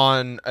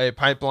on a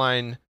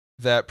pipeline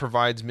that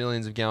provides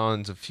millions of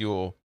gallons of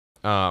fuel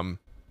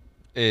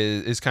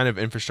is kind of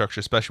infrastructure,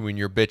 especially when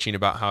you're bitching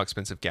about how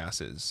expensive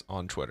gas is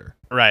on Twitter.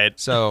 Right.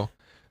 So,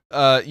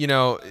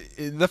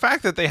 the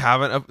fact that they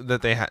haven't,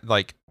 that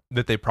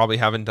they probably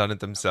haven't done it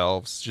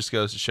themselves just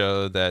goes to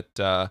show that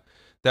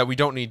that we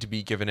don't need to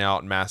be giving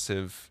out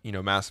massive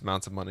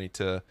amounts of money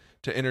to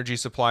energy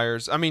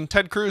suppliers. I mean,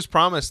 Ted Cruz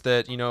promised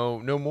that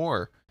no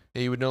more.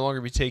 He would no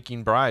longer be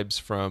taking bribes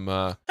from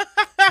from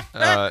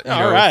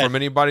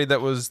anybody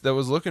that was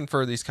looking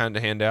for these kind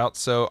of handouts.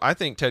 So I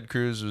think Ted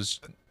Cruz was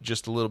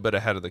just a little bit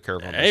ahead of the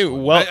curve on Hey, this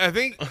one. well, I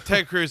think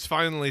Ted Cruz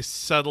finally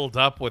settled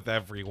up with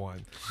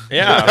everyone.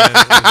 yeah. And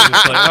it was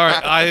just like, all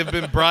right, I have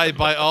been bribed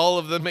by all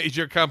of the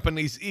major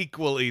companies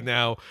equally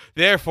now.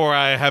 Therefore,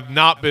 I have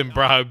not been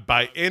bribed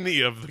by any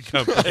of the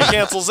companies. It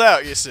cancels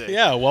out, you see.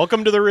 Yeah,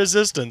 welcome to the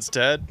resistance,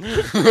 Ted.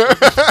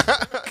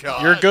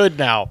 God. You're good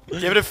now.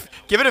 Give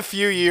it a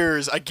few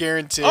years, I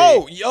guarantee.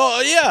 Oh,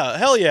 yeah,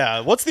 hell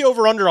yeah. What's the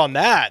over-under on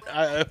that?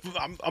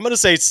 I'm going to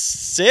say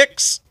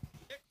 6.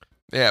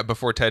 Yeah,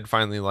 before Ted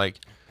finally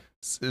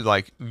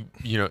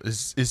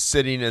is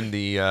sitting in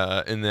the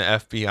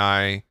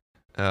FBI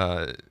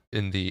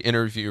in the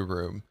interview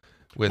room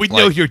with We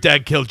know your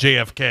dad killed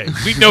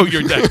JFK. We know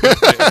your dad killed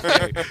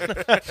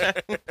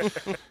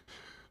JFK.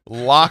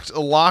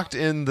 locked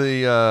in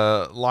the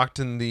I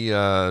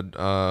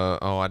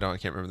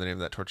can't remember the name of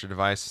that torture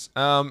device.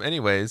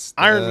 Anyways,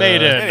 Iron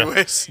Maiden.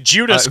 Anyways,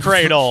 Judas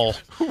Cradle.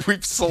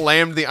 we've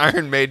slammed the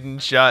Iron Maiden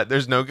shut.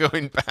 There's no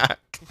going back.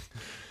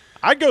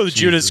 I'd go with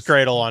Judas Jesus.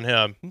 Cradle on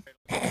him,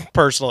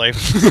 personally.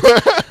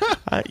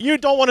 You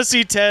don't want to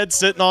see Ted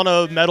sitting on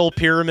a metal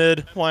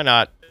pyramid? Why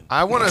not?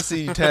 I want to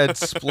see Ted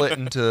split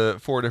into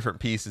 4 different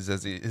pieces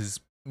as his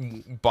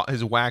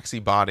waxy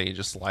body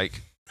just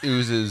like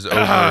oozes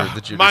over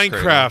the Judas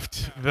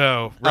Minecraft,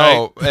 though, right?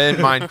 Oh, and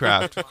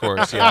Minecraft, of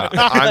course. Yeah,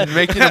 I'm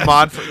making a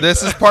mod.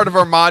 This is part of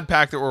our mod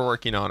pack that we're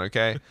working on.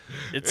 Okay,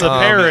 It's a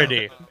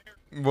parody.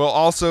 we'll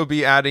also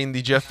be adding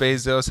the Jeff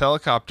Bezos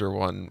helicopter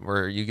one,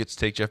 where you get to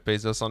take Jeff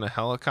Bezos on a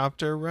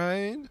helicopter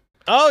ride.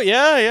 Oh,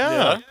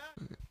 yeah.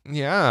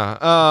 Yeah.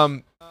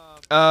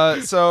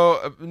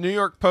 So a New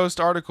York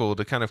Post article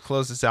to kind of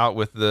close this out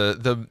with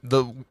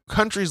the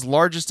country's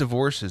largest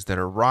divorces that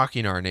are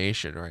rocking our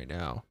nation right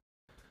now.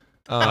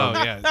 Oh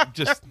yeah,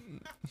 just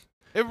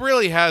it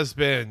really has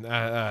been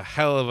a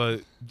hell of a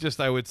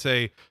I would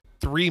say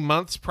 3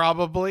 months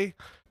probably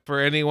for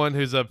anyone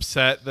who's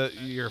upset that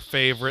your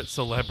favorite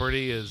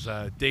celebrity is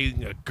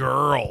dating a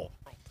girl.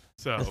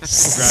 So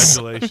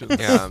congratulations.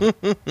 Yeah.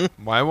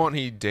 Why won't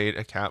he date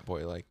a cat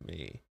boy like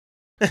me?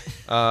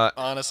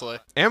 honestly.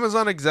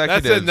 Amazon That's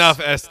executives. enough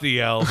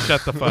SDL.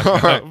 Shut the fuck All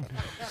up. right.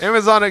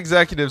 Amazon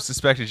executives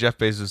suspected Jeff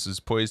Bezos was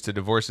poised to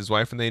divorce his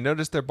wife when they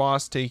noticed their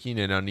boss taking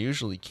an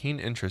unusually keen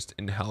interest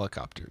in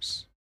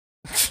helicopters.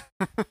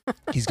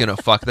 He's gonna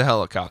fuck the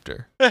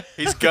helicopter.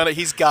 He's gotta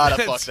fuck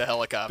That's- the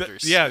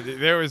helicopters. Yeah,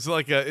 there was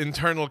like an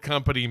internal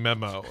company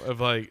memo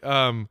of like,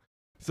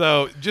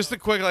 so just a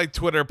quick like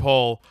Twitter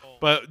poll.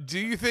 But do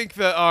you think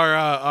that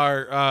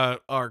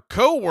our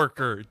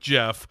coworker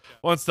Jeff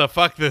wants to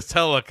fuck this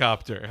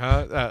helicopter?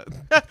 Huh?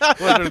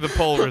 What are the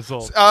poll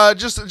results?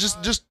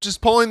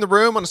 Just polling the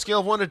room on a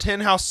scale of 1 to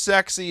 10. How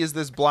sexy is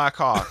this Black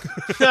Hawk?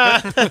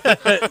 Yeah,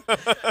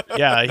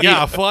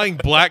 Yeah, a flying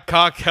Black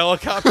Cock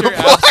helicopter.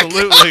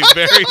 Absolutely,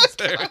 very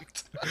sexy.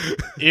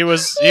 he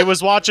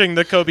was watching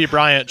the Kobe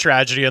Bryant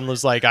tragedy and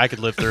was like, I could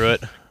live through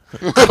it.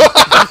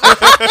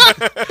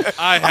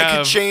 I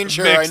have change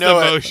her, mixed I know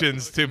it.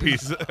 emotions to be.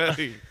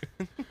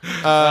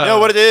 No,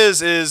 what it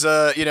is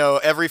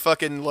every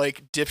fucking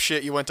like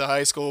dipshit you went to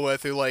high school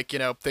with who like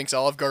thinks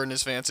Olive Garden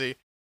is fancy,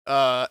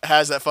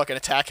 has that fucking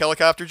attack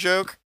helicopter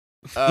joke.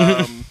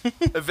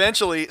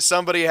 Eventually,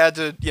 somebody had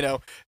to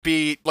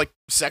be like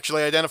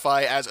sexually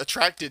identify as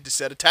attracted to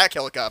said attack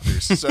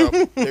helicopters. So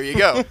there you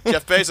go,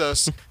 Jeff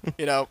Bezos.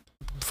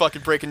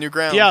 Fucking breaking new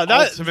ground. Yeah,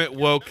 that Ultimate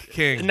woke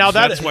king. Now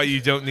that- That's why you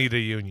don't need a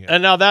union.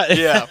 and now that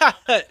Yeah.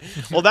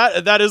 well,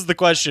 that is the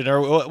question.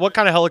 Or what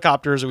kind of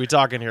helicopters are we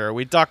talking here? Are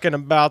we talking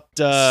about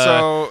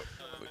So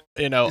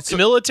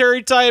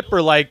military type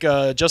or like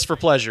just for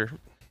pleasure?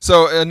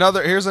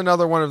 here's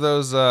another one of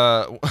those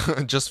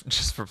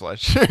just for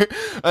pleasure.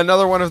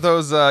 Another one of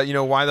those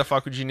why the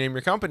fuck would you name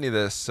your company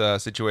this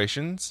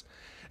situations.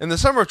 In the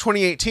summer of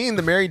 2018,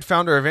 the married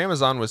founder of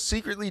Amazon was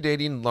secretly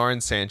dating Lauren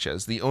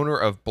Sanchez, the owner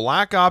of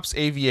Black Ops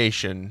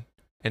Aviation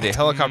and a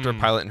helicopter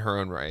pilot in her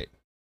own right.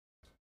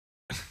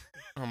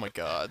 Oh my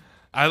god.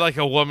 I like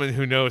a woman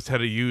who knows how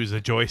to use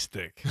a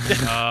joystick.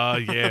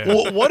 Yeah.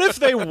 Well, what if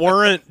they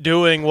weren't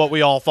doing what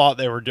we all thought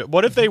they were doing?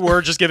 What if they were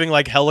just giving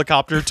like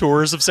helicopter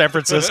tours of San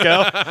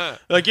Francisco?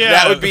 Like, yeah,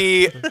 That would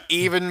be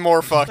even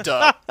more fucked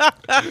up.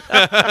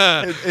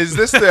 Is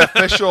this the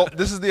official?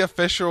 This is the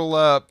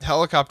official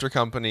helicopter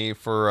company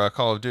for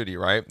Call of Duty,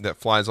 right? That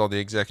flies all the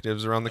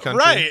executives around the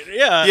country. right.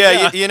 Yeah,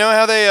 Yeah, you know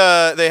how they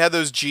had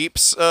those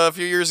Jeeps a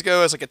few years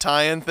ago as like a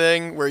tie-in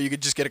thing where you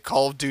could just get a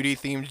Call of Duty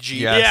themed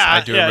Jeep Yes, Yeah, I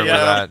do yeah, remember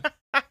yeah. that.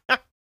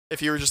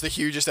 if you were just the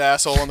hugest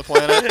asshole on the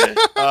planet.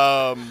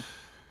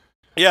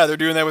 Yeah, they're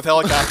doing that with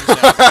helicopters now.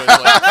 So it's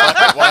like,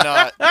 fuck it, why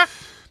not?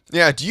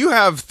 Yeah, do you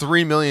have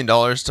 $3 million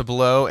to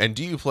blow, and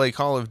do you play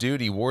Call of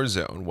Duty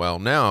Warzone? Well,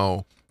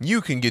 now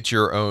you can get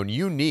your own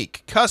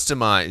unique,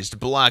 customized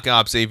Black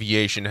Ops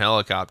Aviation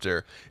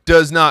helicopter.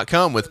 Does not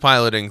come with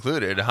pilot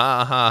included.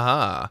 Ha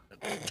ha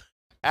ha.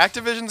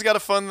 Activision's got to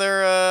fund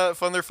their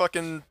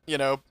fucking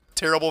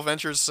terrible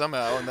ventures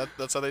somehow, and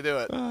that's how they do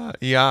it.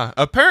 Yeah,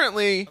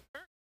 apparently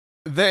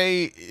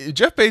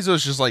Jeff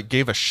Bezos just like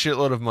gave a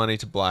shitload of money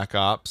to Black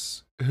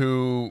Ops,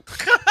 who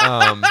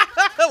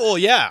well,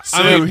 yeah.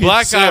 I mean,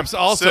 Black Sim, Ops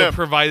also Sim.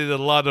 provided a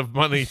lot of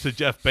money to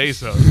Jeff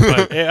Bezos,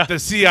 but Yeah. the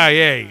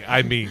CIA,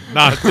 I mean,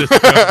 not this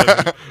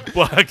company.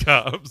 Black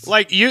Ops.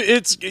 Like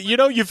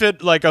you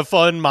fit like a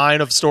fun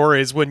mine of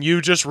stories when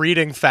you just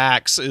reading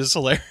facts is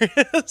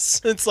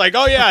hilarious. It's like,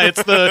 oh yeah,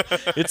 it's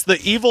the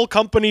evil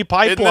company Isn't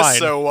pipeline. this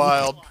so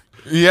wild?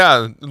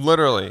 yeah,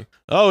 literally.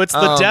 Oh, it's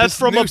the death This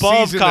from new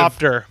above season of-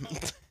 copter.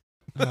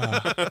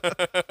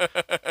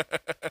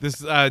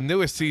 This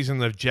newest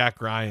season of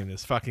Jack Ryan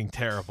is fucking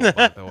terrible,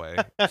 by the way.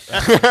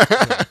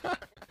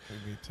 We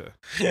need to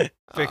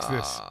fix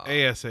this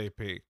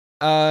ASAP.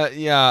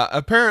 Yeah,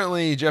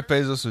 apparently Jeff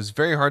Bezos was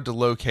very hard to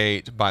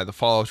locate by the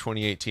fall of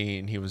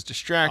 2018. He was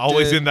distracted.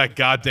 Always in that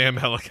goddamn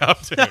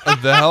helicopter.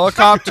 The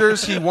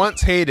helicopters he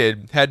once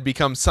hated had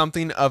become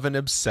something of an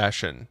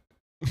obsession.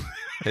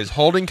 His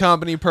holding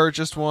company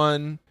purchased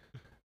one,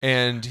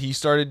 and he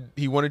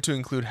wanted to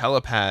include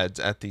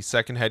helipads at the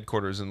second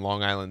headquarters in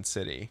Long Island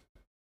City.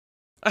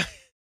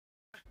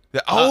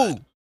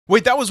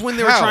 Wait, that was when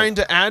they were trying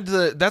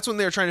to that's when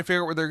they were trying to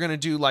figure out where they're going to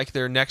do like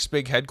their next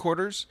big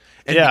headquarters.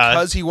 And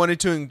because he wanted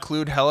to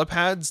include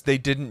helipads, they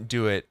didn't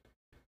do it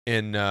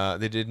in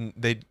they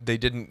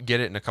didn't get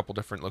it in a couple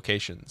different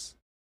locations.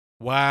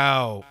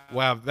 Wow.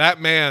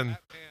 That man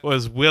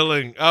was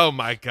willing. Oh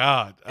my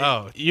God.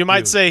 Oh, You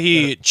might say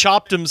he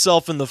chopped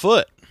himself in the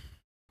foot.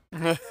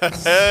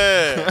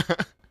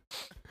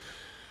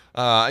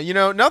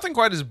 Nothing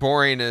quite as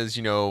boring as,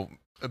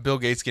 Bill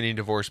Gates getting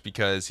divorced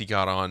because he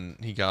got on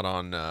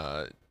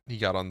the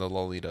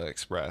Lolita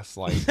Express.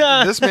 Like,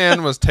 this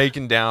man was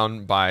taken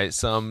down by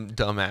some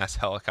dumbass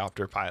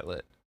helicopter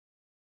pilot.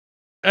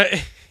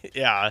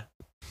 Yeah.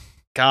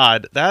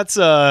 God, that's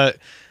I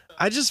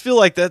just feel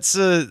like that's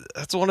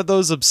one of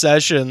those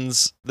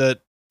obsessions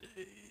that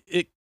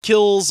it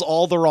kills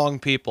all the wrong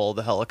people,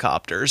 the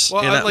helicopters.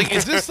 Well,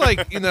 is this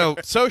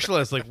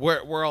socialist? Like,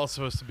 we're all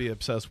supposed to be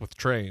obsessed with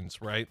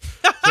trains, right?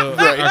 So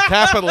our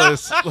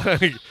capitalists,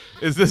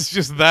 is this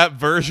just that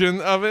version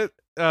of it?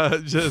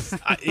 Just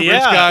rich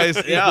guys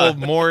equal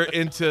more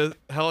into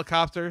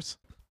helicopters?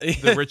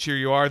 The richer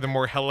you are, the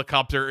more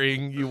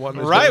helicoptering you want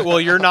to Right. do.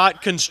 Well, you're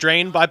not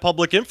constrained by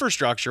public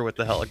infrastructure with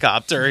the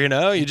helicopter,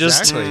 You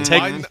just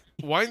take...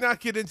 Why not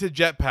get into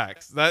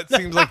jetpacks? That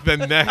seems like the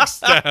next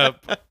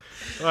step.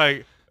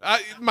 Like,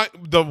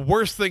 the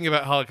worst thing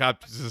about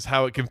helicopters is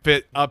how it can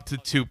fit up to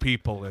 2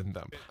 people in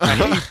them. I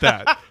hate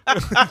that.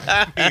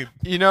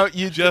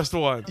 Just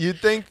one.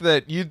 You'd think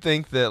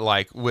that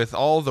like with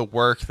all the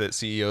work that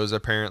CEOs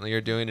apparently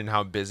are doing and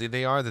how busy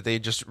they are, that they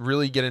just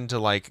really get into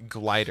like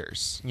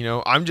gliders.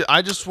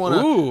 I just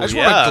want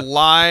to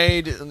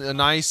glide a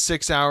nice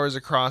 6 hours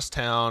across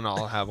town.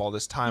 I'll have all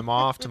this time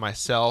off to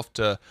myself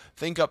to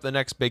think up the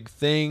next big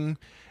thing,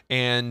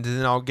 and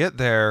then I'll get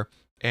there.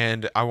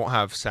 And I won't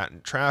have sat in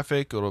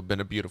traffic. It'll have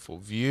been a beautiful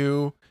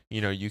view.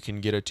 You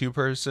can get a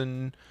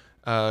 2-person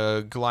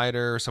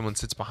glider. Someone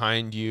sits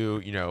behind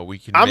you. We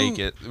can make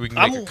it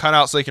a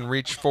cutout so they can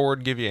reach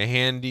forward, give you a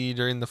handy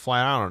during the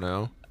flight. I don't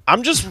know.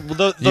 I'm just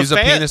use a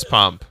penis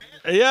pump.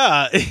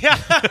 Yeah.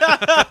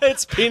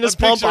 It's penis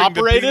pump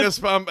operated. The penis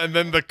pump and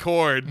then the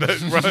cord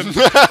that runs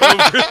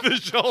over the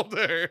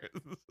shoulder.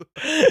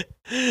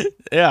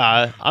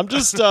 Yeah, I'm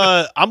just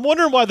I'm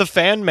wondering why the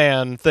Fan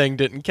Man thing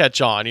didn't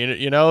catch on.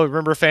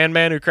 Remember Fan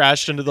Man who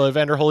crashed into the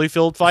Evander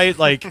Holyfield fight?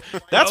 Like,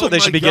 that's what they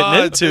should be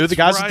getting into. The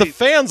guys with the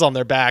fans on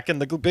their back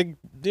and the big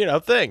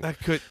thing. That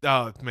could.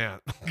 Oh man.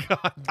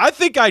 God. I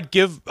think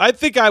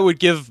I would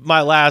give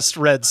my last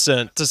red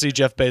cent to see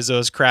Jeff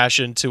Bezos crash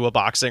into a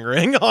boxing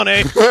ring on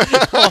a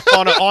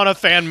on a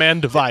Fan Man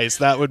device.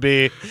 That would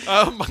be.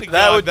 Oh my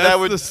God. That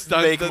would the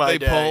stunt make that my they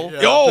day. pull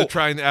Yeah. to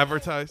try and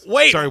advertise.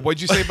 Wait. Sorry.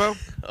 What'd you say, Bo?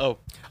 Oh.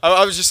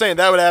 I was just saying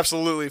that would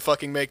absolutely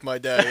fucking make my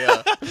day.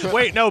 Yeah.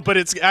 Wait, no, but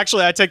it's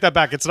actually, I take that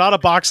back. It's not a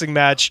boxing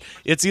match.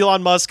 It's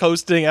Elon Musk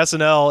hosting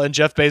SNL and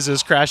Jeff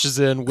Bezos crashes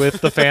in with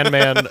the Fan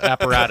Man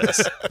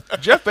apparatus.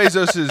 Jeff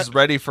Bezos is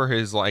ready for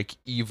his like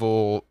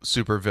evil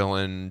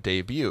supervillain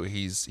debut.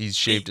 He's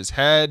shaved his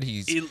head.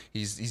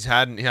 He's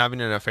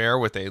having an affair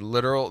with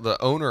the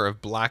owner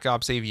of Black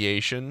Ops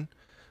Aviation.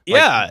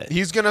 Yeah.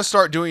 He's going to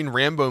start doing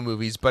Rambo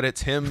movies, but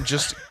it's him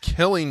just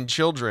killing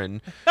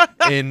children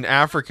in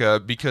Africa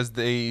because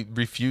they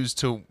refuse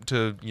to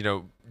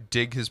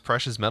dig his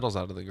precious metals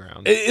out of the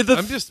ground.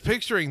 I'm just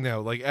picturing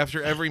though, like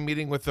after every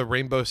meeting with the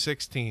Rainbow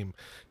Six team,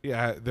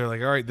 they're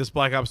like, all right, this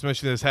Black Ops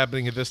mission is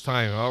happening at this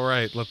time. All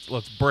right,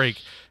 let's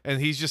break. And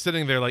he's just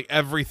sitting there like,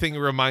 everything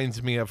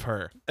reminds me of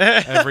her.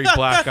 Every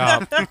Black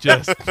Op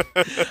just.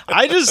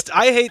 I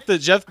hate that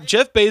Jeff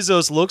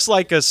Bezos looks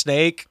like a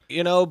snake,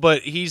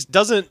 but he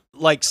doesn't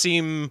like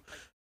seem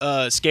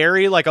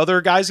scary like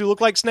other guys who look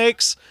like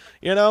snakes.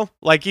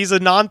 Like he's a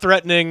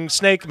non-threatening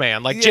snake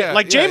man.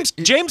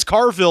 James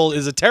Carville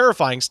is a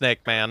terrifying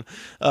snake man.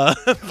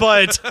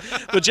 But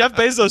Jeff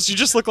Bezos, you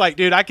just look like,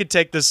 dude, I could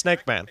take this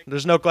snake man.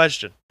 There's no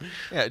question.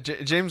 Yeah,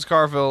 James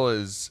Carville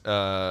is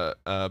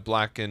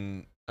black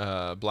and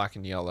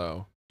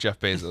yellow. Jeff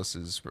Bezos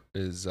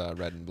is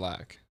red and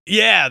black.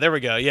 Yeah, there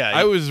we go. Yeah.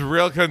 I was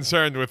real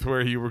concerned with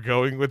where you were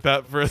going with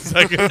that for a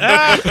second.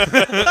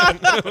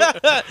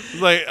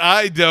 Like,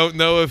 I don't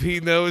know if he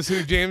knows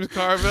who James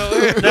Carville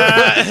is.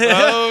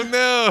 Oh,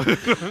 no.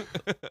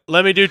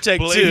 Let me do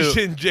take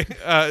 2.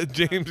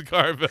 James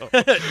Carville.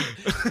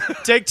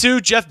 Take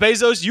 2, Jeff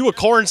Bezos, you a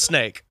corn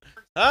snake.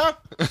 Huh?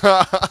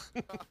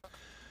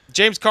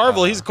 James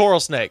Carville, he's a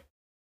coral snake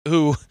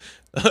who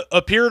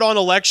appeared on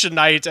election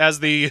night as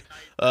the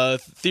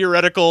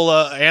theoretical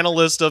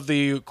analyst of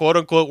the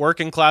quote-unquote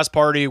working class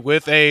party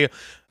with a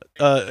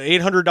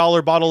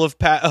 $800 bottle of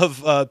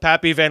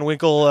Pappy Van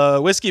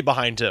Winkle whiskey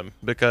behind him,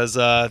 because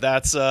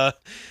that's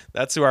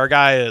who our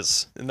guy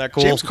is. Isn't that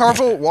cool? James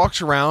Carville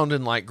walks around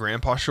in like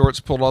grandpa shorts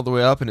pulled all the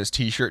way up and his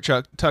t-shirt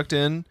tucked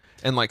in,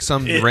 and like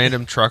some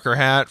random trucker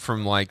hat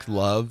from like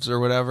Love's or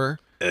whatever.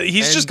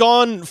 He's just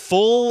gone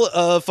full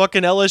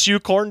fucking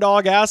LSU corn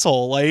dog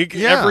asshole. Like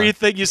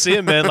everything you see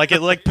him in, like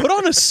put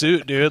on a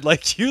suit, dude.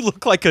 Like you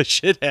look like a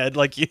shithead.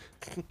 Like you.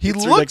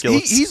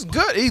 He's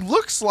good. He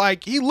looks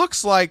like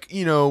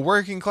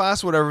working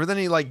class, whatever. Then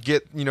he like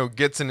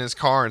gets in his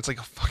car and it's like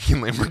a fucking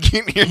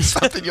Lamborghini or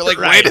something. You're like,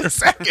 wait a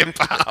second,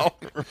 pal.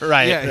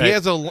 Right. Yeah, right. he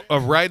has a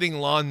riding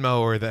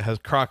lawnmower that has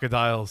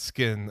crocodile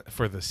skin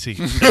for the seat.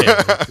 It's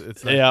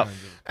that kind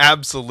of-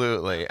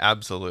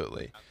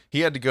 Absolutely.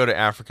 He had to go to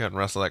Africa and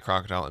wrestle that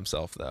crocodile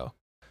himself, though.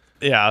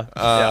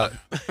 Yeah.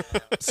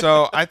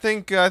 So I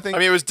think. I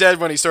mean, it was dead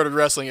when he started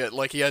wrestling it.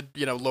 Like he had,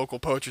 local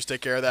poachers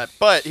take care of that,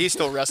 but he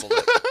still wrestled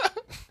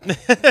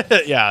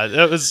it. Yeah,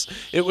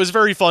 it was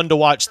very fun to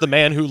watch the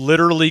man who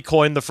literally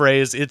coined the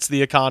phrase "It's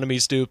the economy,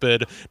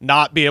 stupid"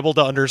 not be able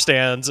to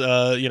understand,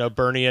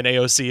 Bernie and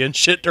AOC and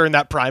shit during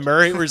that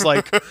primary. Where he's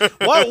like,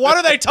 "What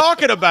are they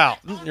talking about?"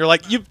 You're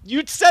like,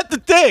 "You said the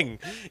thing.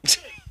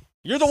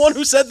 You're the one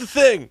who said the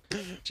thing."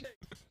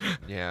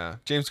 Yeah,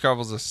 James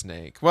Carville's a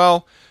snake.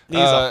 Well, he's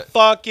a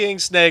fucking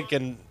snake,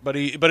 but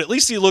at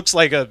least he looks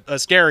like a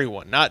scary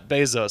one, not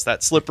Bezos,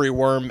 that slippery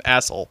worm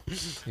asshole.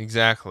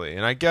 Exactly.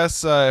 And I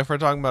guess if we're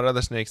talking about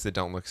other snakes that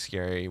don't look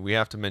scary, we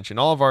have to mention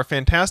all of our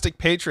fantastic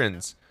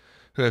patrons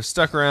who have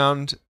stuck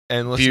around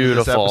and listened to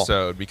this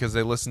episode, because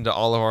they listened to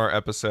all of our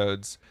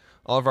episodes.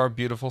 All of our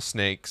beautiful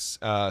snakes: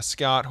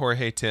 Scott,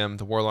 Jorge, Tim,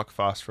 the Warlock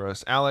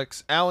Phosphorus,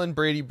 Alex, Alan,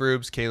 Brady,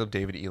 Broobs, Caleb,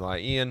 David, Eli,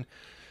 Ian,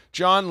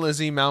 John,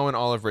 Lizzie, Malwin,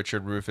 Olive,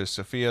 Richard, Rufus,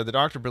 Sophia,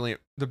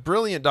 the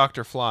brilliant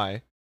Dr.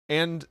 Fly,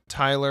 and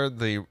Tyler,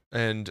 the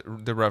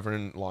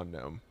Reverend Lawn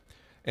Gnome.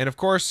 And of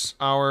course,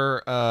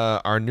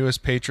 our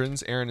newest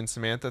patrons, Aaron and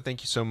Samantha.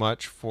 Thank you so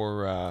much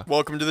for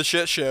welcome to the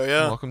shit show.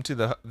 Yeah, welcome to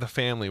the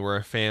family. We're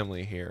a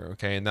family here,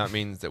 okay? And that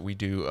means that we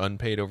do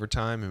unpaid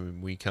overtime,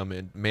 and we come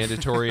in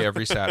mandatory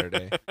every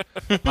Saturday.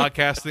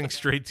 Podcasting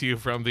straight to you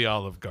from the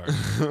Olive Garden.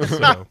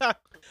 So.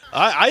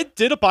 I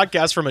did a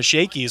podcast from a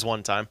Shakey's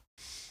one time.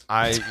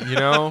 I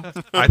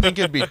think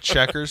it'd be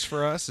Checkers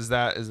for us. Is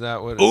that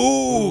what?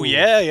 Ooh,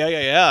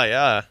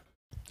 yeah.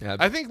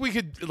 I think we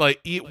could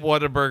like eat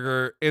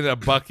Whataburger in a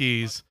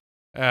Buc-ee's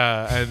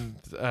and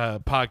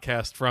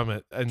podcast from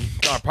it. And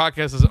our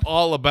podcast is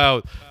all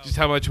about just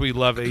how much we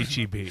love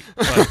HEB.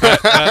 Like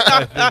that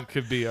I think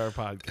could be our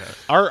podcast.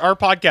 Our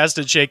podcast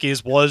at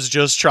Shakey's was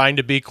just trying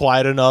to be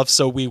quiet enough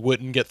so we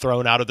wouldn't get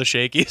thrown out of the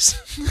Shakey's.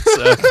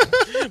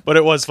 But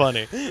it was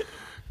funny.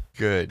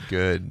 Good.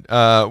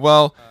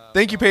 Well,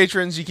 thank you,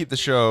 patrons. You keep the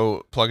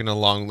show plugging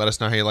along. Let us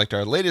know how you liked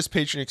our latest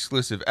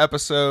patron-exclusive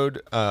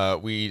episode.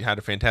 We had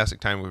a fantastic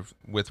time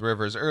with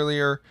Rivers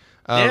earlier.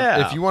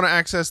 If you want to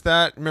access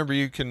that, remember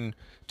you can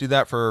do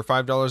that for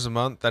 $5 a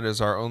month. That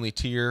is our only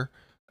tier.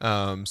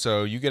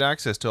 So you get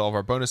access to all of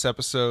our bonus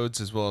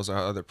episodes, as well as our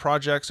other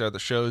projects, our other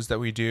shows that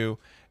we do.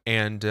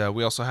 And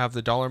we also have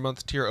the $1 a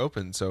month tier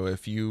open. So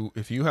if you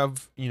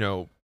have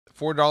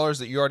 $4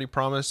 that you already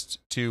promised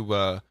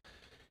to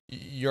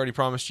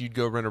you'd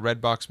go rent a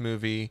Redbox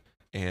movie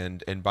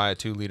and buy a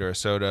 2-liter of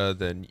soda,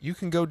 then you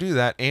can go do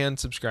that and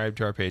subscribe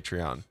to our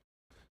Patreon.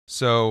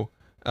 So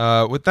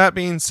with that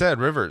being said,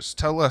 Rivers,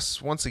 tell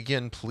us once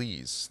again,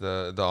 please,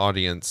 the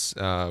audience,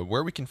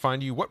 where we can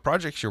find you, what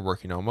projects you're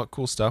working on, what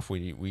cool stuff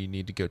we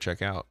need to go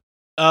check out.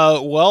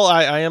 Well,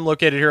 I am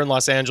located here in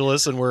Los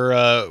Angeles, and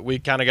we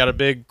kind of got a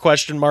big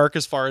question mark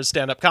as far as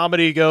stand-up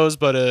comedy goes,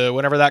 but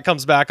whenever that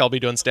comes back, I'll be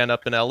doing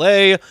stand-up in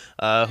LA.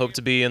 Hope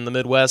to be in the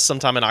Midwest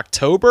sometime in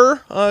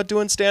October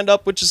doing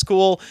stand-up, which is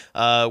cool.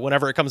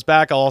 Whenever it comes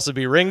back, I'll also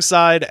be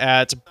ringside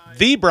at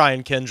the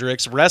Brian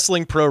Kendricks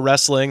Wrestling Pro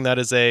Wrestling. That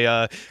is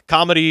a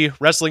comedy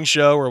wrestling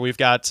show where we've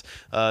got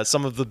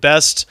some of the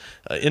best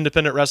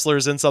independent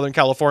wrestlers in Southern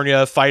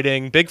California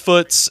fighting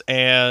Bigfoots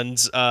and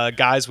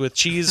guys with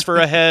cheese for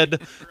a head.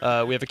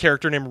 We have a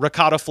character named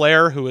Ricotta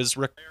Flair, who is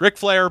Ric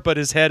Flair, but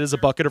his head is a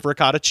bucket of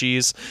ricotta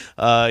cheese.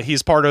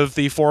 He's part of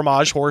the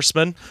Formage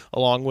Horsemen,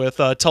 along with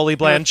Tully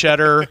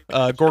Blanchetta,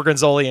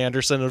 Gorgonzoli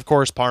Anderson, and of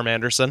course Parm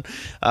Anderson.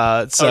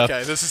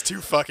 Okay, this is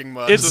too fucking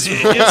much.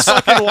 It's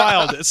fucking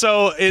wild.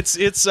 So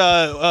it's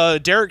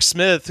Derek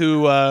Smith,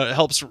 who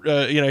helps.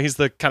 He's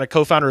the kind of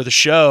co-founder of the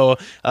show.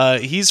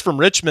 He's from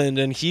Richmond,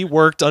 and he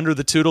worked under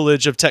the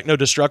tutelage of Techno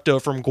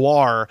Destructo from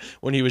Guar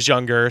when he was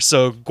younger.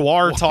 So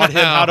Guar taught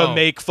him how to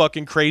make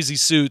fucking crazy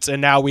suits, and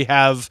now we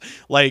have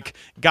like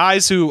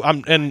guys who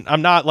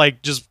I'm not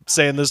like just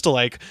saying this to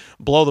like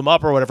blow them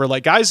up or whatever.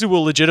 Like guys who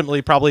will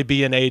legitimately probably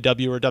be in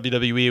AEW or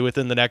WWE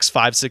within the next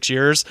 5-6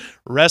 years.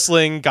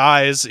 Wrestling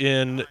guys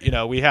in,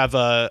 we have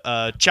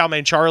Chow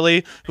Mein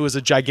Charlie, who is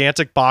a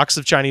gigantic box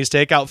of Chinese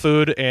takeout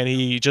food, and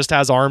he just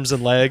has arms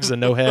and legs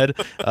and no head.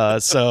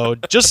 So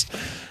just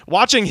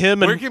watching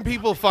him. Where And can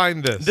people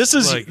find this? this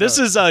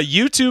is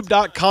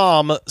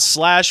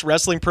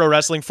youtube.com/wrestling pro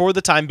wrestling for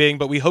the time being,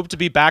 but we hope to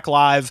be back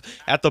live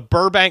at the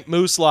Burbank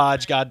Moose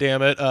Lodge,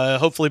 goddammit,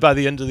 hopefully by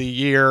the end of the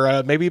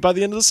year, maybe by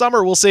the end of the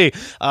summer, we'll see.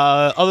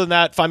 Other than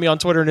that, find me on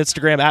Twitter and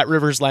Instagram at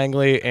Rivers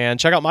Langley, and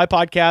check out my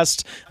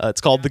podcast.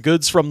 It's called The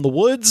Goods from the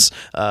Woods.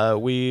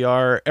 We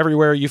are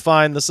everywhere you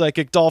find the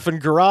Psychic Dolphin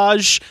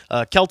Garage.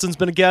 Kelton's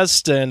been a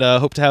guest, and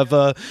hope to have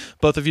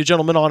both of you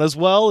gentlemen on as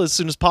well as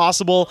soon as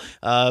possible.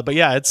 But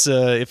yeah, it's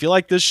if you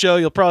like this show,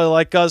 you'll probably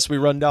like us. We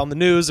run down the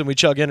news and we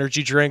chug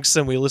energy drinks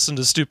and we listen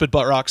to stupid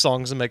butt rock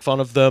songs and make fun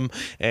of them,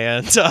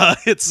 and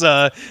it's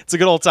a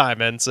good old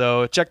time. And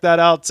so check that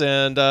out,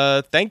 and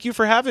thank you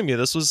for having me.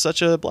 This was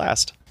such a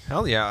blast.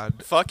 Hell yeah.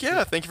 Fuck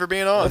yeah! Thank you for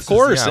being on. Of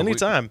course, yeah,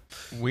 anytime.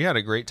 We had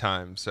a great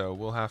time, so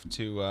we'll have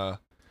to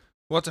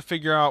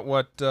figure out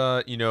what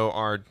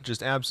our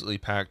just absolutely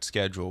packed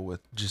schedule with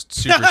just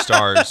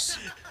superstars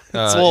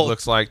it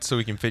looks like, so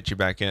we can fit you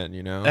back in.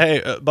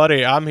 Hey,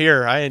 buddy, I'm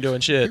here. I ain't doing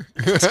shit.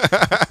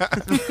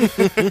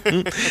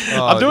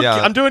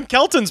 I'm doing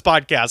Kelton's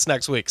podcast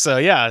next week, so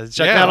yeah,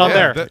 check me out on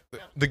there.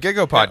 The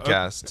Gigo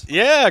podcast.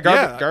 Yeah,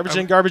 garbage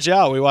in, garbage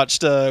out. We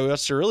watched a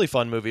really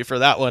fun movie for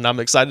that one. I'm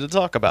excited to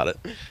talk about it.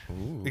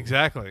 Ooh.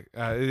 Exactly.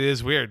 It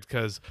is weird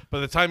because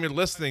by the time you're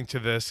listening to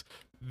this,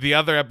 the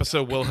other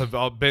episode will have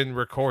all been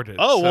recorded.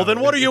 Oh, well, So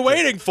then what are you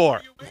waiting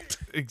for?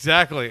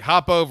 Exactly.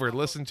 Hop over,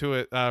 listen to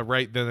it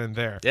right then and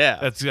there. Yeah.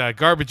 That's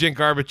Garbage In,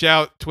 Garbage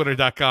Out,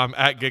 twitter.com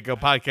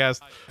 @Giggo Podcast.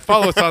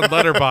 Follow us on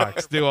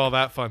Letterboxd. Do all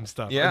that fun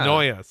stuff. Yeah.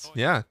 Annoy us.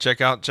 Yeah, check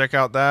out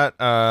that.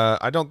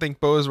 I don't think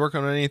Bo is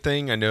working on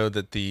anything. I know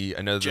that the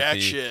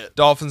Jack shit.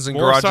 Dolphins and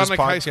More Garages Sonic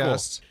High School.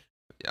 podcast.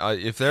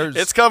 If there's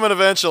It's coming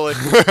eventually.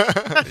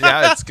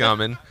 yeah, it's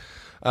coming.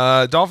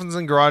 Dolphins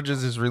and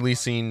Garages is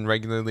releasing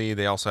regularly.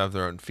 They also have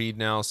their own feed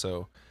now,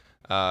 so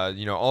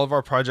all of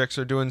our projects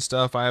are doing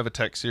stuff. I have a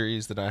tech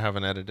series that I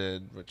haven't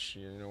edited, which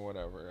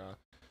whatever.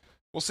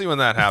 We'll see when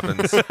that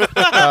happens. So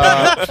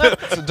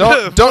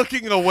don't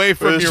Looking away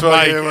from your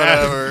mic.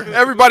 Whatever.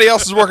 Everybody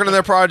else is working on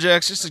their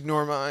projects. Just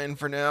ignore mine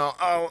for now.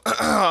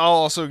 I'll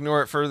also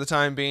ignore it for the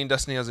time being.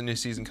 Destiny has a new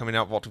season coming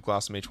out, Vault of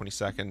Glass, May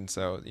 22nd.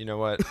 So you know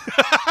what?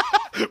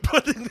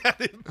 Putting that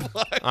in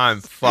play.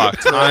 I'm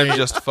fucked. I'm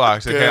just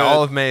fucked. Okay, Good.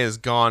 all of May is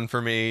gone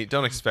for me.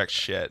 Don't expect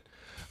shit.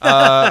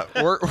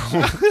 We're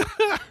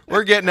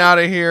getting out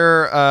of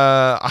here.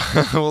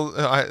 It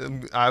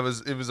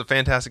was a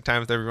fantastic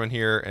time with everyone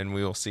here, and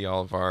we will see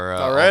all of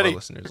our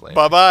listeners later.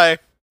 Bye-bye.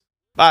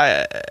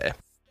 Bye.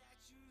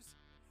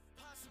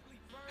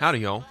 Howdy,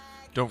 y'all.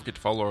 Don't forget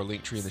to follow our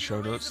link tree in the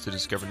show notes to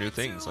discover new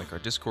things like our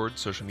Discord,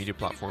 social media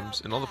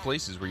platforms, and all the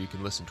places where you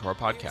can listen to our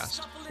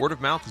podcast. Word of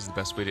mouth is the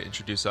best way to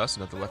introduce us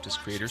and other leftist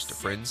creators to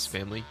friends,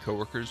 family,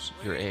 coworkers,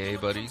 your AA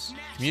buddies.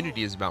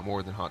 Community is about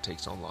more than hot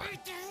takes online.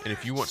 And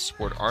if you want to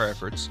support our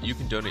efforts, you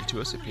can donate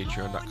to us at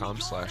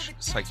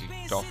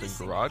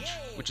patreon.com/psychicdolphingarage,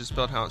 which is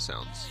spelled how it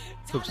sounds.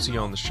 Hope to see you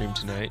on the stream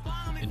tonight.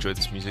 Enjoy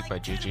this music by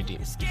JJ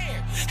Demon.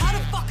 How the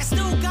fuck I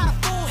still got a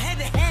full head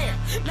of hair?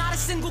 Not a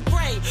single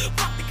gray.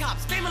 Fuck the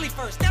cops, family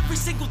first, every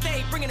single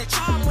day. Bringing a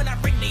charm when I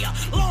ring the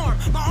alarm.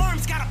 My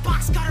arms got a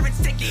box cutter and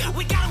sticky.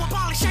 We gotta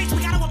abolish ice,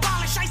 we gotta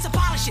abolish ice,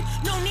 abolish it.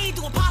 No need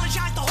to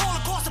apologize, the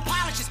Holocaust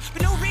apologists.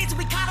 For no reason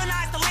we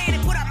colonized the land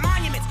and put up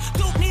monuments.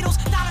 Duke needles,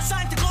 dollar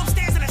signs, the globe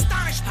stands and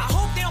astonish. I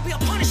hope there'll be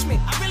a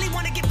punishment. I really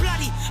wanna get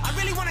bloody. I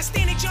really wanna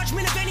stand in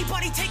judgment of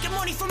anybody taking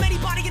money from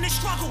anybody in the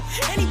struggle.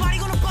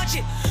 Anybody on a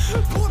budget.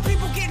 Poor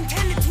people getting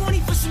 10 to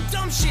 20 for some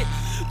dumb shit.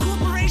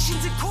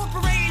 Corporations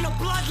incorporating a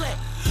bloodlet.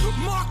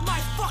 Mark my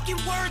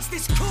fucking words,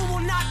 this coup will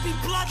not be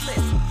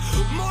bloodless.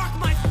 Mark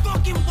my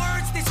fucking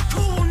words, this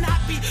coup will not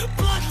be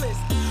bloodless.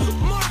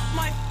 Mark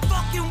my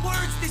fucking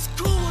words, this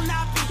coup will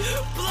not be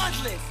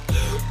bloodless.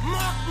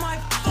 Mark my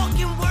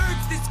fucking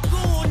words, this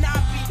coup will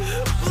not be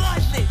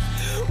bloodless.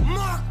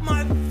 Mark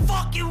my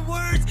fucking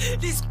words,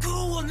 this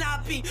coup will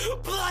not be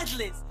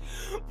bloodless.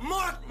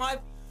 Mark my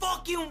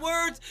fucking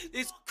words,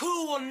 this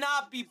coup will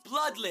not be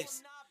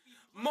bloodless.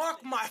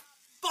 Mark my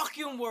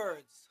fucking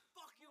words.